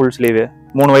பிரிண்டட்லயே ஃபுல் ஸ்லீவ்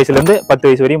 3 வயசுல இருந்து 10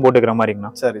 வயசு வரையும் போட்டுக்கிற மாதிரிங்கண்ணா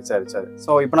சரி சரி சரி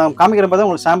சோ இப்போ நான் காமிக்கிற பார்த்தா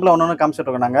உங்களுக்கு சாம்பிள் ஒன்னு காமிச்சிட்டு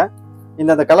இருக்கோம் நாங்க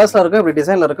இந்த கலர்ஸ்ல இருக்கும் இப்படி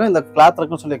டிசைன்ல இருக்கும் இந்த கிளாத்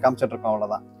இருக்குன்னு சொல்லி காமிச்சிட்டு இருக்கோம்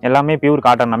அவ்வளவுதான் எல்லாமே பியூர்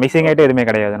காட்டன் தான் மிக்சிங் ஐட்டம் எதுவுமே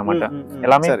கிடையாது நம்மகிட்ட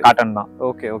எல்லாமே காட்டன் தான்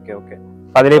ஓகே ஓகே ஓகே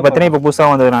அதுலயே பாத்தீங்கன்னா இப்ப புதுசா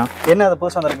வந்ததுன்னா என்ன அது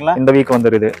புதுசா வந்திருக்குங்களா இந்த வீக்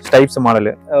வந்துருது ஸ்டைப்ஸ் மாடல்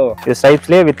இது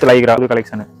ஸ்டைப்ஸ்லயே வித் லைக்ரா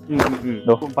கலெக்ஷன்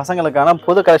பசங்களுக்கான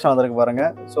புது கலெக்ஷன் வந்திருக்கு பாருங்க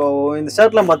சோ இந்த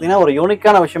ஷர்ட்ல பாத்தீங்கன்னா ஒரு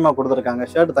யூனிக்கான விஷயமா கொடுத்திருக்காங்க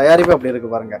ஷர்ட் தயாரிப்பு அப்படி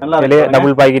இருக்கு பாருங்க நல்லா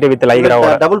double pocket with Lycra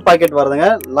double pocket வருதுங்க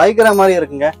லைக்ரா மாதிரி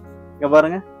இருக்குங்க இங்க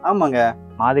பாருங்க ஆமாங்க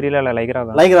மாதிரில இல்ல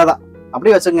லைக்ரா தான்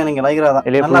அப்படியே வச்சுங்க நீங்க லைக்ரா தான்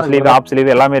நல்லா ஸ்லீவ் ஆப்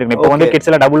ஸ்லீவ் எல்லாமே இருக்கு இப்போ வந்து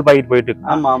கிட்ஸ்ல டபுள் பாக்கெட் போயிட்டு இருக்கு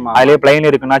ஆமா ஆமா அதுலயே ப்ளைன்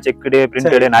இருக்குன்னா செக்குடு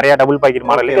பிரிண்டட் நிறைய டபுள் பாக்கெட்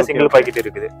மாடல் இருக்கு சிங்கிள் பாக்கெட்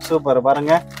இருக்குது சூப்பர்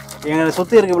பாருங்க எங்க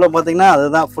சுத்தி இருக்கு இவ்வளவு பாத்தீங்கன்னா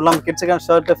அதுதான் ஃபுல்லா கிட்ஸ்க்கான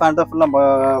ஷர்ட் பேண்ட் ஃபுல்லா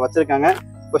வச்சிருக்காங்க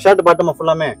ஷர்ட் பாட்டமா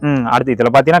ஃபுல்லாமே அடுத்து இதுல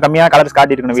பாத்தீங்கன்னா கம்மியான கலர்ஸ்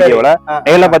காட்டி இருக்கு வீடியோல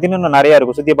நேர்ல பாத்தீங்கன்னா இன்னும் நிறைய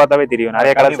இருக்கும் சுத்தி பார்த்தாவே தெரியும்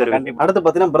நிறைய கலர்ஸ் இருக்கு அடுத்து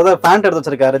பாத்தீங்கன்னா பிரதர் பேண்ட் எடுத்து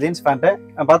வச்சிருக்காரு ஜீன்ஸ் பேண்ட்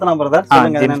பார்த்தா பிரதர்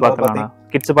சொல்லுங்க ஜீன்ஸ் பார்த்தா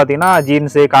கிட்ஸ் பாத்தீங்கன்னா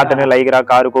jeans cotton Lycra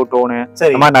cargo tone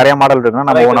இந்த மாதிரி நிறைய மாடல் இருக்கு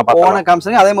நம்ம ஓனா பார்த்தோம் ஓனா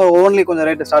காமிச்சீங்க அதே மாதிரி ஓன்லி கொஞ்சம்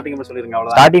ரேட் ஸ்டார்டிங் சொல்லிருங்க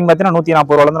அவ்வளவுதான் ஸ்டார்டிங் பாத்தீங்கன்னா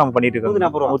 140 ரூபாயில இருந்து நம்ம பண்ணிட்டு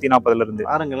இருக்கோம் 140ல இருந்து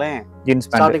பாருங்களேன் ஜீன்ஸ்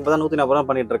பேண்ட் ஸ்டார்டிங் பார்த்தா 140 ரூபாய்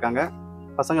பண்ணிட்டு இருக்காங்க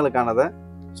பசங்களுக்கானது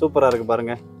சூப்பரா இருக்கு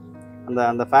பாருங்க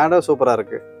அந்த ஃபேண்டோ சூப்பரா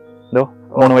இருக்கு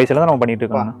 3 வயசுல இருந்து நம்ம பண்ணிட்டு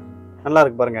இருக்கோம் நல்லா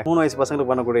இருக்கு பாருங்க 3 வயசு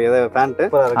பசங்களுக்கு பண்ணக்கூடிய பேண்ட்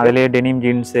அதுலயே denim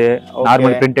jeans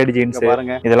normal printed jeans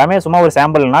இதெல்லாம் சும்மா ஒரு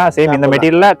சாம்பிள்னா சேம் இந்த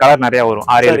மெட்டீரியல்ல கலர் நிறைய வரும்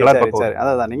 6-7 கலர் பக்கம் சரி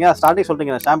அதான் நீங்க ஸ்டார்டிங்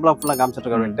சொல்றீங்க சாம்பிளா ஃபுல்லா காமிச்சிட்டு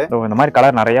இருக்கேன் இந்த மாதிரி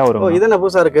கலர் நிறைய வரும் இது என்ன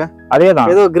புதுசா இருக்கு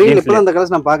அதேதான் ஏதோ கிரீன் இப்ப இந்த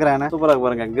கலர்ஸ் நான் பாக்குறேன் சூப்பரா இருக்கு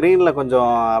பாருங்க கிரீன்ல கொஞ்சம்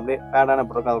அப்படியே ஃபேடான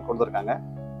ப்ராடக்ட் கொடுத்திருக்காங்க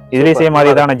இதுலயே சேம்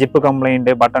மாதிரிதான ஜிப் கம்ப்ளைண்ட்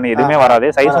பட்டன் எதுவுமே வராது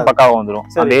சைஸும் பக்காவா வந்துரும்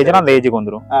அந்த ஏஜ்னா அந்த ஏஜ்க்கு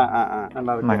வந்துரும்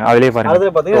நல்லா இருக்கு அதுலயே பாருங்க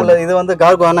அது பாத்தீங்கன்னா இது வந்து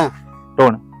கார்கோனா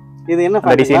டோன் இது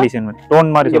என்ன டிசைன்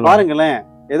டோன் மாதிரி பாருங்களேன்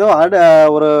ஏதோ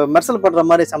ஒரு மெர்சல் பண்ற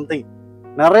மாதிரி சம்திங்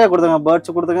நிறைய கொடுத்துருக்காங்க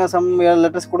பேர்ட்ஸ் கொடுத்துருக்காங்க சம்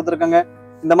லெட்டர்ஸ் கொடுத்துருக்காங்க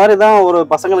இந்த மாதிரி தான் ஒரு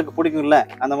பசங்களுக்கு பிடிக்கும் இல்ல,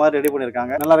 அந்த மாதிரி ரெடி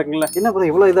பண்ணிருக்காங்க. நல்லா இருக்குல்ல? என்ன ப்ரோ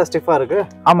இவ்வளவு இதா ஸ்டிஃபா இருக்கு?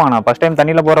 ஆமாண்ணா, ஃபர்ஸ்ட் டைம்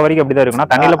தண்ணியில போற வரைக்கும் அப்படிதான்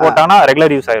இருக்கும்னா, தண்ணியில போட்டானா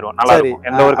ரெகுலர் யூஸ் ஆயிரும், நல்லா இருக்கும்,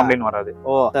 எந்த ஒரு கம்ப்ளைண்ட் வராது.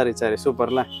 ஓ சரி சரி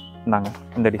சூப்பர்ல. இந்தாங்க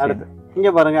இந்த டிசைன். இங்க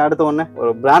பாருங்க, அடுத்த ஒண்ணு ஒரு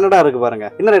பிராண்டடா இருக்கு பாருங்க.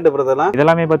 என்ன ரேட் பிரதர்லாம்?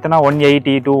 இதெல்லாமே பார்த்தீங்கன்னா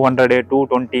 180, 200,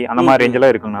 220 அந்த மாதிரி ரேஞ்ச்ல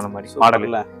இருக்குங்க. அந்த மாதிரி மாடல்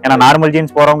இல்ல, ஏன்னா நார்மல்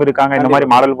ஜீன்ஸ் போறவங்க இருக்காங்க, இந்த மாதிரி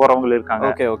மாடல் போறவங்க இருக்காங்க.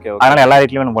 ஓகே ஓகே, அதனால எல்லா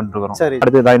ரேட்லயும் நம்ம பண்ணிட்டு இருக்கோம்.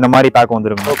 அடுத்து இந்த மாதிரி பேக்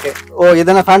வந்துருங்க. ஓகே. ஓ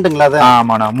இதென்ன ஃபேண்ட்டுங்களா அது?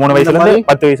 ஆமாண்ணா, 3 வயசுல இருந்து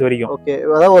 10 வயசு வரைக்கும். ஓகே,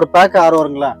 அதாவது ஒரு பேக் 6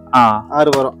 வருங்களா?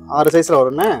 6 வரும், 6 சைஸ்ல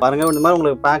வரும்னு பாருங்க. இந்த மாதிரி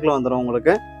உங்களுக்கு பேக்ல வந்துரும்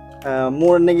உங்களுக்கு.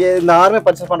 நீங்க இந்த 6மே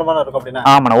பர்ச்சேஸ் பண்ற மாதிரி இருக்கும் அப்படினா?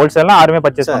 ஆமாண்ணா, ஹோல்சேல்ல 6மே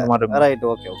பர்ச்சேஸ் பண்ற மாதிரி இருக்கும். Right,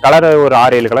 okay. கலர் ஒரு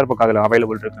 6-7 கலர் பக்கம் அதுல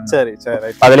அவைலபிள் இருக்கு. சரி சரி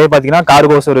ரைட். அதுலயே பாத்தீங்கன்னா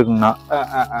கார்கோஸ் இருக்குங்கண்ணா.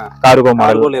 கார்கோ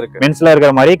மாடல் இருக்கு. மென்ஸ்ல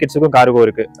இருக்கிற மாதிரி கிட்ஸுக்கும் கார்கோ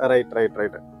இருக்கு. Right right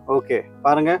right. ஓகே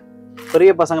பாருங்க,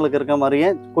 பெரிய பசங்களுக்கு இருக்க மாதிரியே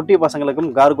குட்டி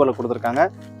பசங்களுக்கும் கார்கோல கொடுத்துருக்காங்க.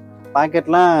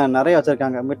 பாக்கெட்லாம் நிறைய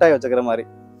வச்சிருக்காங்க, மிட்டாய் வச்சுக்கிற மாதிரி.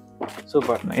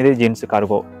 சூப்பர். இது ஜீன்ஸ்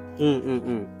கார்கோ.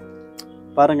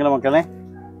 பாருங்களேன் மக்களே,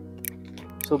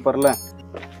 சூப்பர்ல.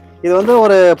 இது வந்து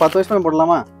ஒரு 10 வயசுல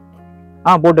போடலாமா?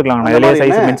 போட்டுக்கலாம். இதுலயே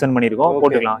சைஸ் மென்ஷன் பண்ணிருக்கோம்,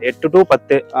 போட்டுக்கலாம். 8 to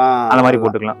 10 அந்த மாதிரி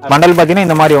போட்டுக்கலாம். பண்டல் பாத்தீங்கன்னா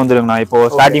இந்த மாதிரி வந்துருங்கண்ணா. இப்போ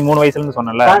ஸ்டார்டிங் 3 வயசுல இருந்து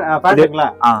சொன்னல,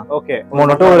 ஓகே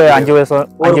 3 to ஒரு 5 வயசு.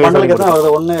 ஒரு பண்டலுக்கு எத்தனை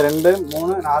வருது? 1 2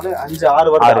 3 4 5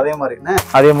 6 வருது. அதே மாதிரி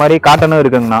அதே மாதிரி காட்டனும்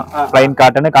இருக்குங்கண்ணா. ப்ளைன்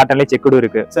காட்டன், காட்டன்லயே செக்குடு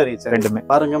இருக்கு. சரி சரி, ரெண்டுமே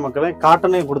பாருங்க மக்களே.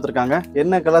 காட்டனையும் கொடுத்துருக்காங்க.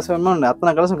 என்ன கலர்ஸ் வேணுமோ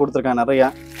அத்தனை கலர்ஸும் கொடுத்துருக்காங்க.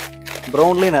 நிறைய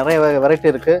ப்ரௌன்லயே நிறைய வெரைட்டி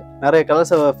இருக்கு, நிறைய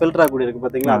கலர்ஸ் ஃபில்டர் ஆகி இருக்கு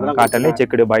பாத்தீங்களா? அதெல்லாம் காட்டன்லயே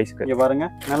செக்குடு பாய்ஸ்க்கு. இங்க பாருங்க,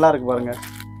 நல்லா இருக்கு பாருங்க.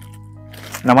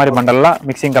 இந்த மாதிரி பண்டல்லாம்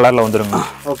மிக்சிங் கலர்ல வந்துருங்க.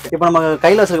 ஓகே, இப்போ நம்ம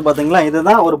கையில வச்சிருக்கு பாத்தீங்களா?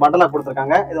 இதுதான் ஒரு பண்டலா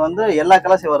கொடுத்துருக்காங்க. இது வந்து எல்லா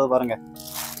கலர்ஸும் வருது பாருங்க.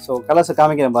 ஸோ கலர்ஸ்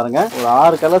காமிக்கிறேன் பாருங்க. ஒரு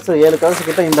 6 கலர்ஸ் 7 கலர்ஸ்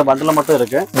கிட்ட இந்த பண்டல மட்டும்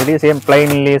இருக்கு. இதே சேம்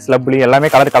பிளைன்லி ஸ்லப்லி எல்லாமே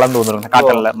கலர் கலந்து வந்துருங்க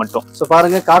காட்டன்ல மட்டும். ஸோ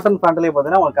பாருங்க, காட்டன் பேண்ட்லயே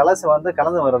பாத்தீங்கன்னா உங்களுக்கு கலர்ஸ் வந்து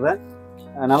கலந்து வருது.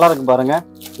 நல்லா இருக்கு பாருங்க.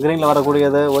 கிரீன்ல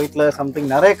வரக்கூடியது, ஒயிட்ல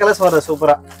சம்திங் நிறைய கலர்ஸ் வருது.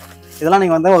 சூப்பரா. இதெல்லாம்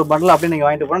நீங்க வந்து ஒரு பண்டல் அப்படியே நீங்க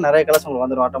வாங்கிட்டு போனா நிறைய கலர்ஸ் உங்களுக்கு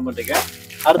வந்துடும் ஆட்டோமேட்டிக்கா.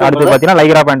 அடுத்து பாத்தீங்கன்னா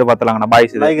லைக்ரா பேண்ட் பார்த்தலாங்கண்ணா.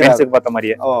 பாய்ஸ் மென்ஸ்க்கு பார்த்த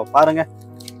மாதிரியே. ஓ பாருங்க,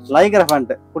 லைக்ரா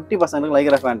பேண்ட், குட்டி பசங்களுக்கு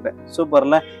லைக்ரா பேண்ட்.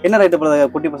 சூப்பர்ல. என்ன ரேட்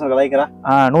குட்டி பசங்களுக்கு லைக்ரா?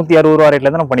 160 ரூபா ரேட்ல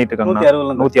இருந்து நம்ம பண்ணிட்டு இருக்கோம்.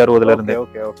 160ல இருந்து.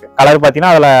 Okay okay. கலர்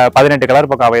பாத்தீங்கன்னா அதுல 18 கலர்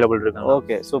பக்கம் அவைலபிள் இருக்கு.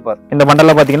 Okay super. இந்த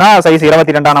பண்டல்ல பாத்தீங்கன்னா சைஸ்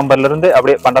 22ஆம் நம்பர்ல இருந்து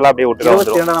அப்படியே பண்டலா அப்படியே விட்டுட்டு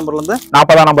 22ஆம் நம்பர்ல இருந்து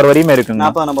 40ஆம் நம்பர் வரையும் இருக்குங்க.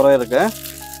 40ஆம் நம்பர் வரை இருக்கு.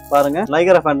 பாருங்க,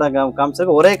 லைக்ரா பேண்ட் தான்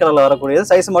காமிச்சிருக்கு. ஒரே கலர்ல வரக்கூடியது,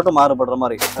 சைஸ் மட்டும் மாறுபடுற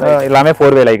மாதிரி. எல்லாமே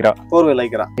 4-வே லைக்ரா. 4-வே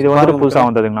லைக்ரா. இது வந்து புதுசா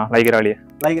வந்ததுங்கண்ணா. லைக்ராலயே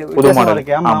புது மாடல்.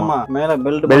 ஆமா, மேல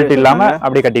பெல்ட் இல்லாம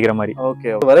அப்படியே கட்டிக்கிற மாதிரி. ஓகே,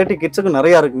 வெரைட்டி கிட்ஸ்க்கு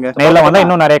நிறைய இருக்குங்க. நேர்ல வந்தா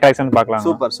இன்னும் நிறைய கலெக்ஷன் பார்க்கலாம்.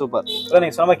 Super super.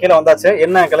 நீங்க சொன்ன கீழ வந்தாச்சு.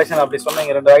 என்ன கலெக்ஷன் அப்படி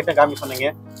சொன்னீங்க? 2 ஐட்டம் காமி சொன்னீங்க.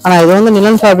 ஆனா இது வந்து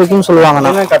நிலன் ஃபேப்ரிக்னு சொல்லுவாங்க.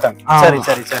 நிலன் காட்டன். சரி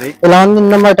சரி சரி. இதுல வந்து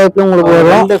இந்த மாதிரி டைப்ல உங்களுக்கு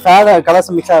வரும். ரெண்டு ஃபேட்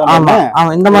கலர்ஸ் மிக்ஸ் ஆகும். ஆமா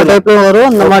ஆமா, இந்த மாதிரி டைப்ல வரும்,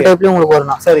 இந்த மாதிரி டைப்ல உங்களுக்கு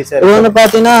வரும். சரி சரி. இது வந்து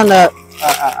பாத்தீங்கன்னா அந்த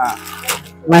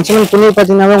மேக்ஸிமம் துணி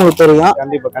பாத்தீங்கன்னா உங்களுக்கு தெரியும்.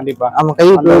 கண்டிப்பா கண்டிப்பா. நம்ம கை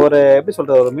ஒரு எப்படி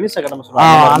சொல்றது, ஒரு மினிஸ்டர் கட்ட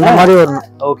சொல்றாங்க அந்த மாதிரி வரும்.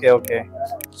 Okay okay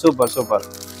super super.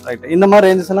 Right. இந்த மாதிரி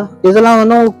ரேஞ்சஸ் எல்லாம் இதெல்லாம்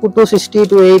வந்து 260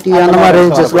 to 80 அந்த மாதிரி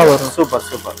ரேஞ்சஸ்லாம் வரும். Super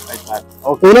super. ரைட்.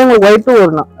 ஓகே, இதுல உங்களுக்கு ஒயிட்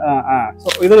வரும்.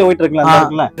 சோ இதுல ஒயிட் இருக்குல,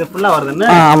 இருக்குல. இது ஃபுல்லா வருதுன்னு.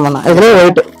 ஆமாண்ணா, இதுல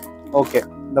ஒயிட். ஓகே,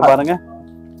 இந்த பாருங்க,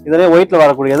 இதுல ஒயிட்ல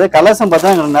வரக்கூடியது. கலர்ஸும்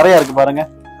பார்த்தா நிறைய இருக்கு பாருங்க.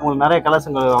 உங்களுக்கு நிறைய கலர்ஸ்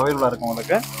அவைலபிளா இருக்கு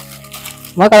உங்களுக்கு.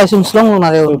 கலெக்ஷன்ஸ்லாம் உங்களுக்கு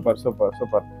நிறைய. Super super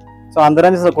super. சோ அந்த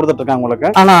ரேஞ்சஸ்ல கொடுத்துட்டு இருக்காங்க உங்களுக்கு.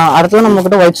 ஆனா அடுத்து நம்ம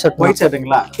கிட்ட ஒயிட் ஷர்ட். ஒயிட்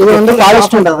ஷர்ட்டுங்களா? இது வந்து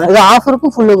பாலிஸ்டர். இது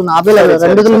ஆஃபருக்கு ஃபுல் இருக்குங்க. அவைலபிள்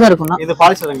ரெண்டு இதுலயுமே இருக்குங்க. இது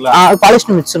பாலிஸ்டருங்களா?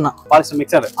 Polyester மிக்ஸ்னா. Polyester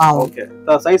mixer. Okay.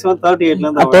 Size வந்து 38ல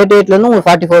இருந்து 38ல இருந்து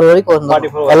உங்களுக்கு 44 வரைக்கும் வரும்.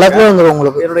 44 எல்லாத்துலயும் வந்துரும்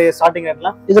உங்களுக்கு. இதோட ஸ்டார்டிங்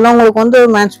ரேட்லாம் இதெல்லாம் உங்களுக்கு வந்து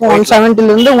மேக்ஸிமம் 170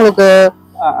 ல இருந்து உங்களுக்கு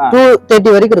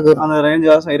 230 வரைக்கும் இருக்கு. அந்த ரேஞ்ச்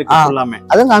வாசம் இருக்கு எல்லாமே.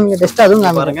 அதுவும் காமிங்க, டெஸ்ட் அதுவும்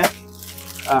காமிங்க பாருங்க.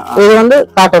 இது வந்து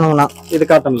காட்டனுங்கண்ணா. இது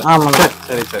காட்டன்ல. ஆமாங்க.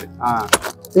 சரி சரி.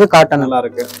 இது காட்டன். நல்லா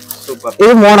இருக்கு. சூப்பர்.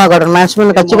 இது மோனா காட்டன். மேக்ஸிமம்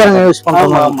கச்சிக்காரங்க யூஸ்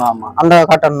பண்றாங்க. ஆமா ஆமா. அந்த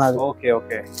காட்டன் அது. Okay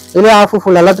okay. இதுல ஆஃப்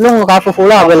ஃபுல் எல்லாத்துலயும் உங்களுக்கு ஆஃப்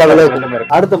ஃபுல்லா அவைலபிள் இருக்கு.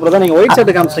 அடுத்து பிரதர் நீங்க ஒயிட்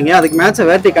ஷர்ட் காமிச்சீங்க, அதுக்கு மேட்ச்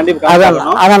வேட்டி கண்டிப்பா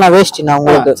காமிக்கணும். அதான் நான் வேஸ்ட்னா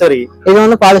உங்களுக்கு. சரி. இது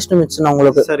வந்து பாலிஸ்டர் மிக்ஸ்னா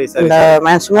உங்களுக்கு. சரி சரி. இந்த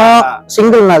மேக்ஸிமம்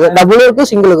சிங்கிள்னா அது டபுள் இருக்கு,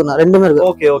 சிங்கிள் இருக்குனா ரெண்டுமே இருக்கு.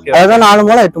 Okay okay. அதான் 4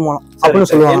 மூலம் 8 மூலம்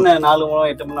அப்படி சொல்லுவாங்க. என்ன 4 மூலம்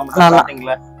 8 மூலம் நம்ம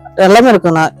ஸ்டார்டிங்ல எல்லாமே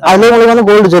இருக்குண்ணா. அதுல உங்களுக்கு வந்து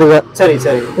கோல்டு ஜெருக. சரி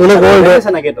சரி. இதுல கோல்டு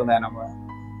என்ன கேட்டிருந்தேன் நம்ம.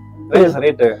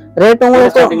 ரேட்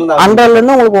உங்களுக்கு 100ல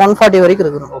இருந்து உங்களுக்கு 140 வரைக்கும்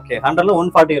இருக்கு. ஓகே, 100ல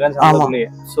 140 ரேஞ்ச் அதுலயே.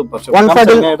 Super super.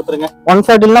 140 எடுத்துருங்க.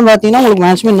 140 ல பாத்தீங்கன்னா உங்களுக்கு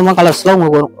மேக்ஸிமம் இந்த மாதிரி கலர்ஸ்லாம்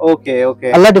உங்களுக்கு வரும். Okay okay.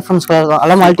 எல்லா டிஃபரன்ஸ் கலர் தான்.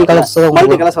 எல்லா மல்டி கலர்ஸ் தான்.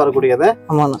 மல்டி கலர்ஸ் வரக்கூடியது.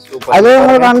 ஆமாண்ணா. அது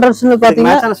உங்களுக்கு 100s ல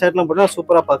பாத்தீங்கன்னா மேட்சான ஷர்ட்லாம் போட்டா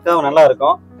சூப்பரா பக்கா நல்லா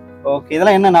இருக்கும். ஓகே,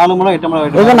 இதெல்லாம் என்ன 4 மூலம் 8 மூலம்?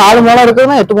 இது 4 மூலம்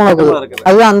இருக்குன்னா 8 மூலம் இருக்கு.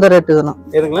 அது அந்த ரேட் இதுனா.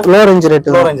 எதுங்களா? Low range rate.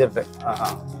 Low range rate.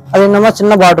 அது இந்த மாதிரி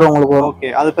சின்ன பார்டர் உங்களுக்கு வரும். ஓகே,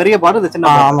 அது பெரிய பார்டர், இது சின்ன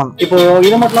பார்டர். ஆமா. இப்போ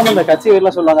இது மட்டும் இல்லாம இந்த கச்சி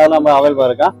வேர்லாம் சொல்றாங்க, அதெல்லாம் அவைலபிளா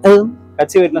இருக்கா?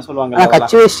 கட்சி வெயிட்னு சொல்லுவாங்க.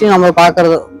 கட்சி வேஷ்டி நம்ம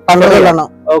பாக்குறது பண்றது இல்ல.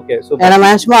 Okay super. ஏன்னா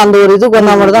மேக்ஸிமம் அந்த ஒரு இது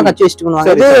கொண்டா மட்டும் தான் கட்சி வேஷ்டி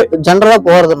பண்ணுவாங்க. இது ஜெனரலா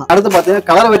போறது. அடுத்து பாத்தீங்கன்னா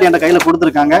கலர் வெட்டி அந்த கையில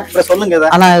கொடுத்துருக்காங்க. இப்ப சொல்லுங்க இத.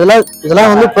 ஆனா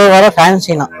இதெல்லாம் வந்து இப்போ வர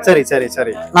ஃபேன்சினா. சரி சரி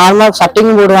சரி. நார்மலா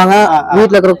சட்டிங் போடுவாங்க,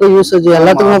 வீட்ல இருக்கிற யூசேஜ்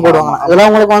எல்லாத்துக்குமே போடுவாங்க. இதெல்லாம்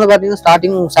உங்களுக்கு வந்து பாத்தீங்கன்னா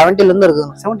ஸ்டார்டிங் 70 ல இருந்து இருக்கு.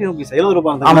 70 ரூபீஸ் 70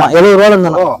 ரூபாய். ஆமா 70 ரூபாயில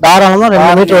இருந்து தாராளமா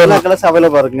 2 மீட்டர் எல்லா கலர்ஸ்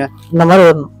அவைலபிளா இருக்குங்க. இந்த மாதிரி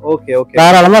வரும். Okay okay.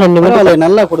 தாராளமா 2 மீட்டர்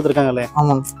நல்லா கொடுத்துருக்காங்கல்ல.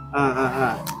 ஆமா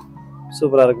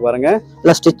சூப்பரா இருக்கு பாருங்க.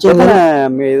 இல்ல ஸ்டிச்சிங்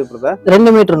இது பிரதர்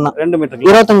 2 மீட்டர்னா 2 மீட்டர்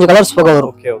 25 கலர்ஸ் பக்கம்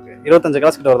வரும். ஓகே ஓகே 25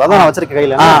 கலர்ஸ் கிட்ட வருது. அதான் நான் வச்சிருக்க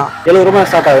கையில 70 ரூபாய்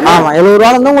ஸ்டார்ட் ஆகுது. ஆமா 70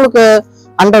 ரூபாயில இருந்து உங்களுக்கு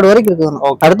 100 வரைக்கும்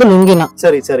இருக்குது. அடுத்து லுங்கினா.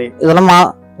 சரி சரி. இதெல்லாம்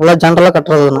நல்லா ஜெனரலா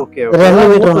கட்டுறதுனா. Okay okay. 2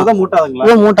 மீட்டர் தான் மூட்டாதுங்களா?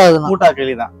 இது மூட்டாதுனா. மூட்டா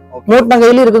கையில தான். மூட்டா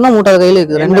கையில இருக்குன்னா மூட்டா கையில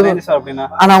இருக்கு. ரெண்டு அப்படினா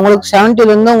ஆனா உங்களுக்கு 70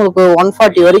 ல இருந்து உங்களுக்கு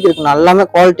 140 வரைக்கும் இருக்கு. எல்லாமே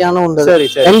குவாலிட்டியான உண்டு. சரி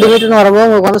சரி. 2 மீட்டர் வரும்போது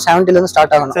உங்களுக்கு வந்து 70 ல இருந்து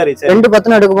ஸ்டார்ட் ஆகும். சரி சரி. 2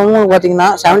 10 எடுக்கும்போது உங்களுக்கு பாத்தீங்கன்னா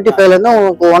 75 ல இருந்து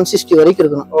உங்களுக்கு 160 வரைக்கும்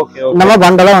இருக்கு. Okay okay. இந்த மாதிரி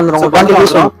பண்டலா வந்துரும். உங்களுக்கு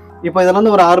பண்டல் இப்போ இதெல்லாம்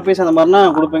வந்து ஒரு 6 பீஸ் அந்த மாதிரினா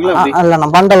கொடுப்பீங்களா? அப்படி இல்ல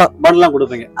நான் பண்டலாம்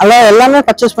கொடுப்பீங்க. அல்ல எல்லாமே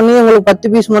பர்ச்சேஸ் பண்ணி உங்களுக்கு 10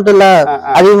 பீஸ் மட்டும் இல்ல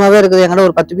அதிகமாவே இருக்குது. எங்கட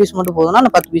ஒரு 10 பீஸ் மட்டும் போதுனா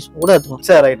நான் 10 பீஸ் கூட எடுத்துக்கலாம்.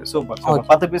 சரி ரைட் சூப்பர் சூப்பர்.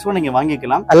 10 பீஸ் கூட நீங்க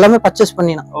வாங்கிக்கலாம். எல்லாமே பர்ச்சேஸ்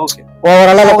பண்ணினா. ஓகே.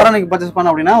 ஓவராலா நீங்க பர்ச்சேஸ்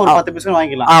பண்ண அப்படினா ஒரு 10 பீஸ்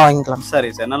வாங்கிக்கலாம். வாங்கிக்கலாம். சரி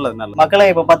சரி நல்லது நல்லது. மக்களே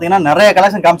இப்போ பாத்தீங்கன்னா நிறைய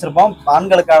கலெக்ஷன் காமிச்சிருப்போம்.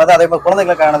 ஆண்களுக்கானது அதே மாதிரி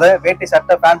குழந்தைகளுக்கானது வேட்டி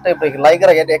சட்டை பேண்ட் இப்படி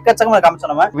லைகரா எக்கச்சக்கமா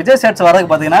காமிச்சோம். நம்ம விஜய் ஷர்ட்ஸ்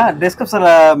வரதுக்கு பாத்தீங்கன்னா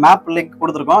டிஸ்கிரிப்ஷன்ல மேப் லிங்க்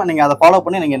கொடுத்துருக்கோம். நீங்க அதை ஃபாலோ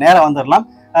பண்ணி நீங்க நேரா வந்துடலாம்.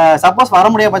 சப்போஸ் வர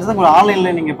முடியாத பட்சத்துக்கு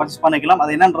ஆன்லைன்ல நீங்க பர்ச்சேஸ் பண்ணிக்கலாம்.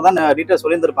 அது என்னன்றதான் டீடைல்ஸ்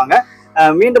சொல்லியிருந்திருப்பாங்க.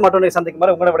 மீண்டும் மற்றொரு சந்திக்கும்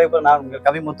மாதிரி உங்களோட விடைபெறும் நான் உங்கள்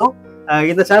கவிமுத்து.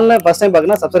 இந்த சேனலை ஃபர்ஸ்ட் டைம்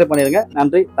பார்க்கணும் சப்ஸ்கிரைப் பண்ணிருங்க.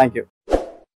 நன்றி, தேங்க்யூ.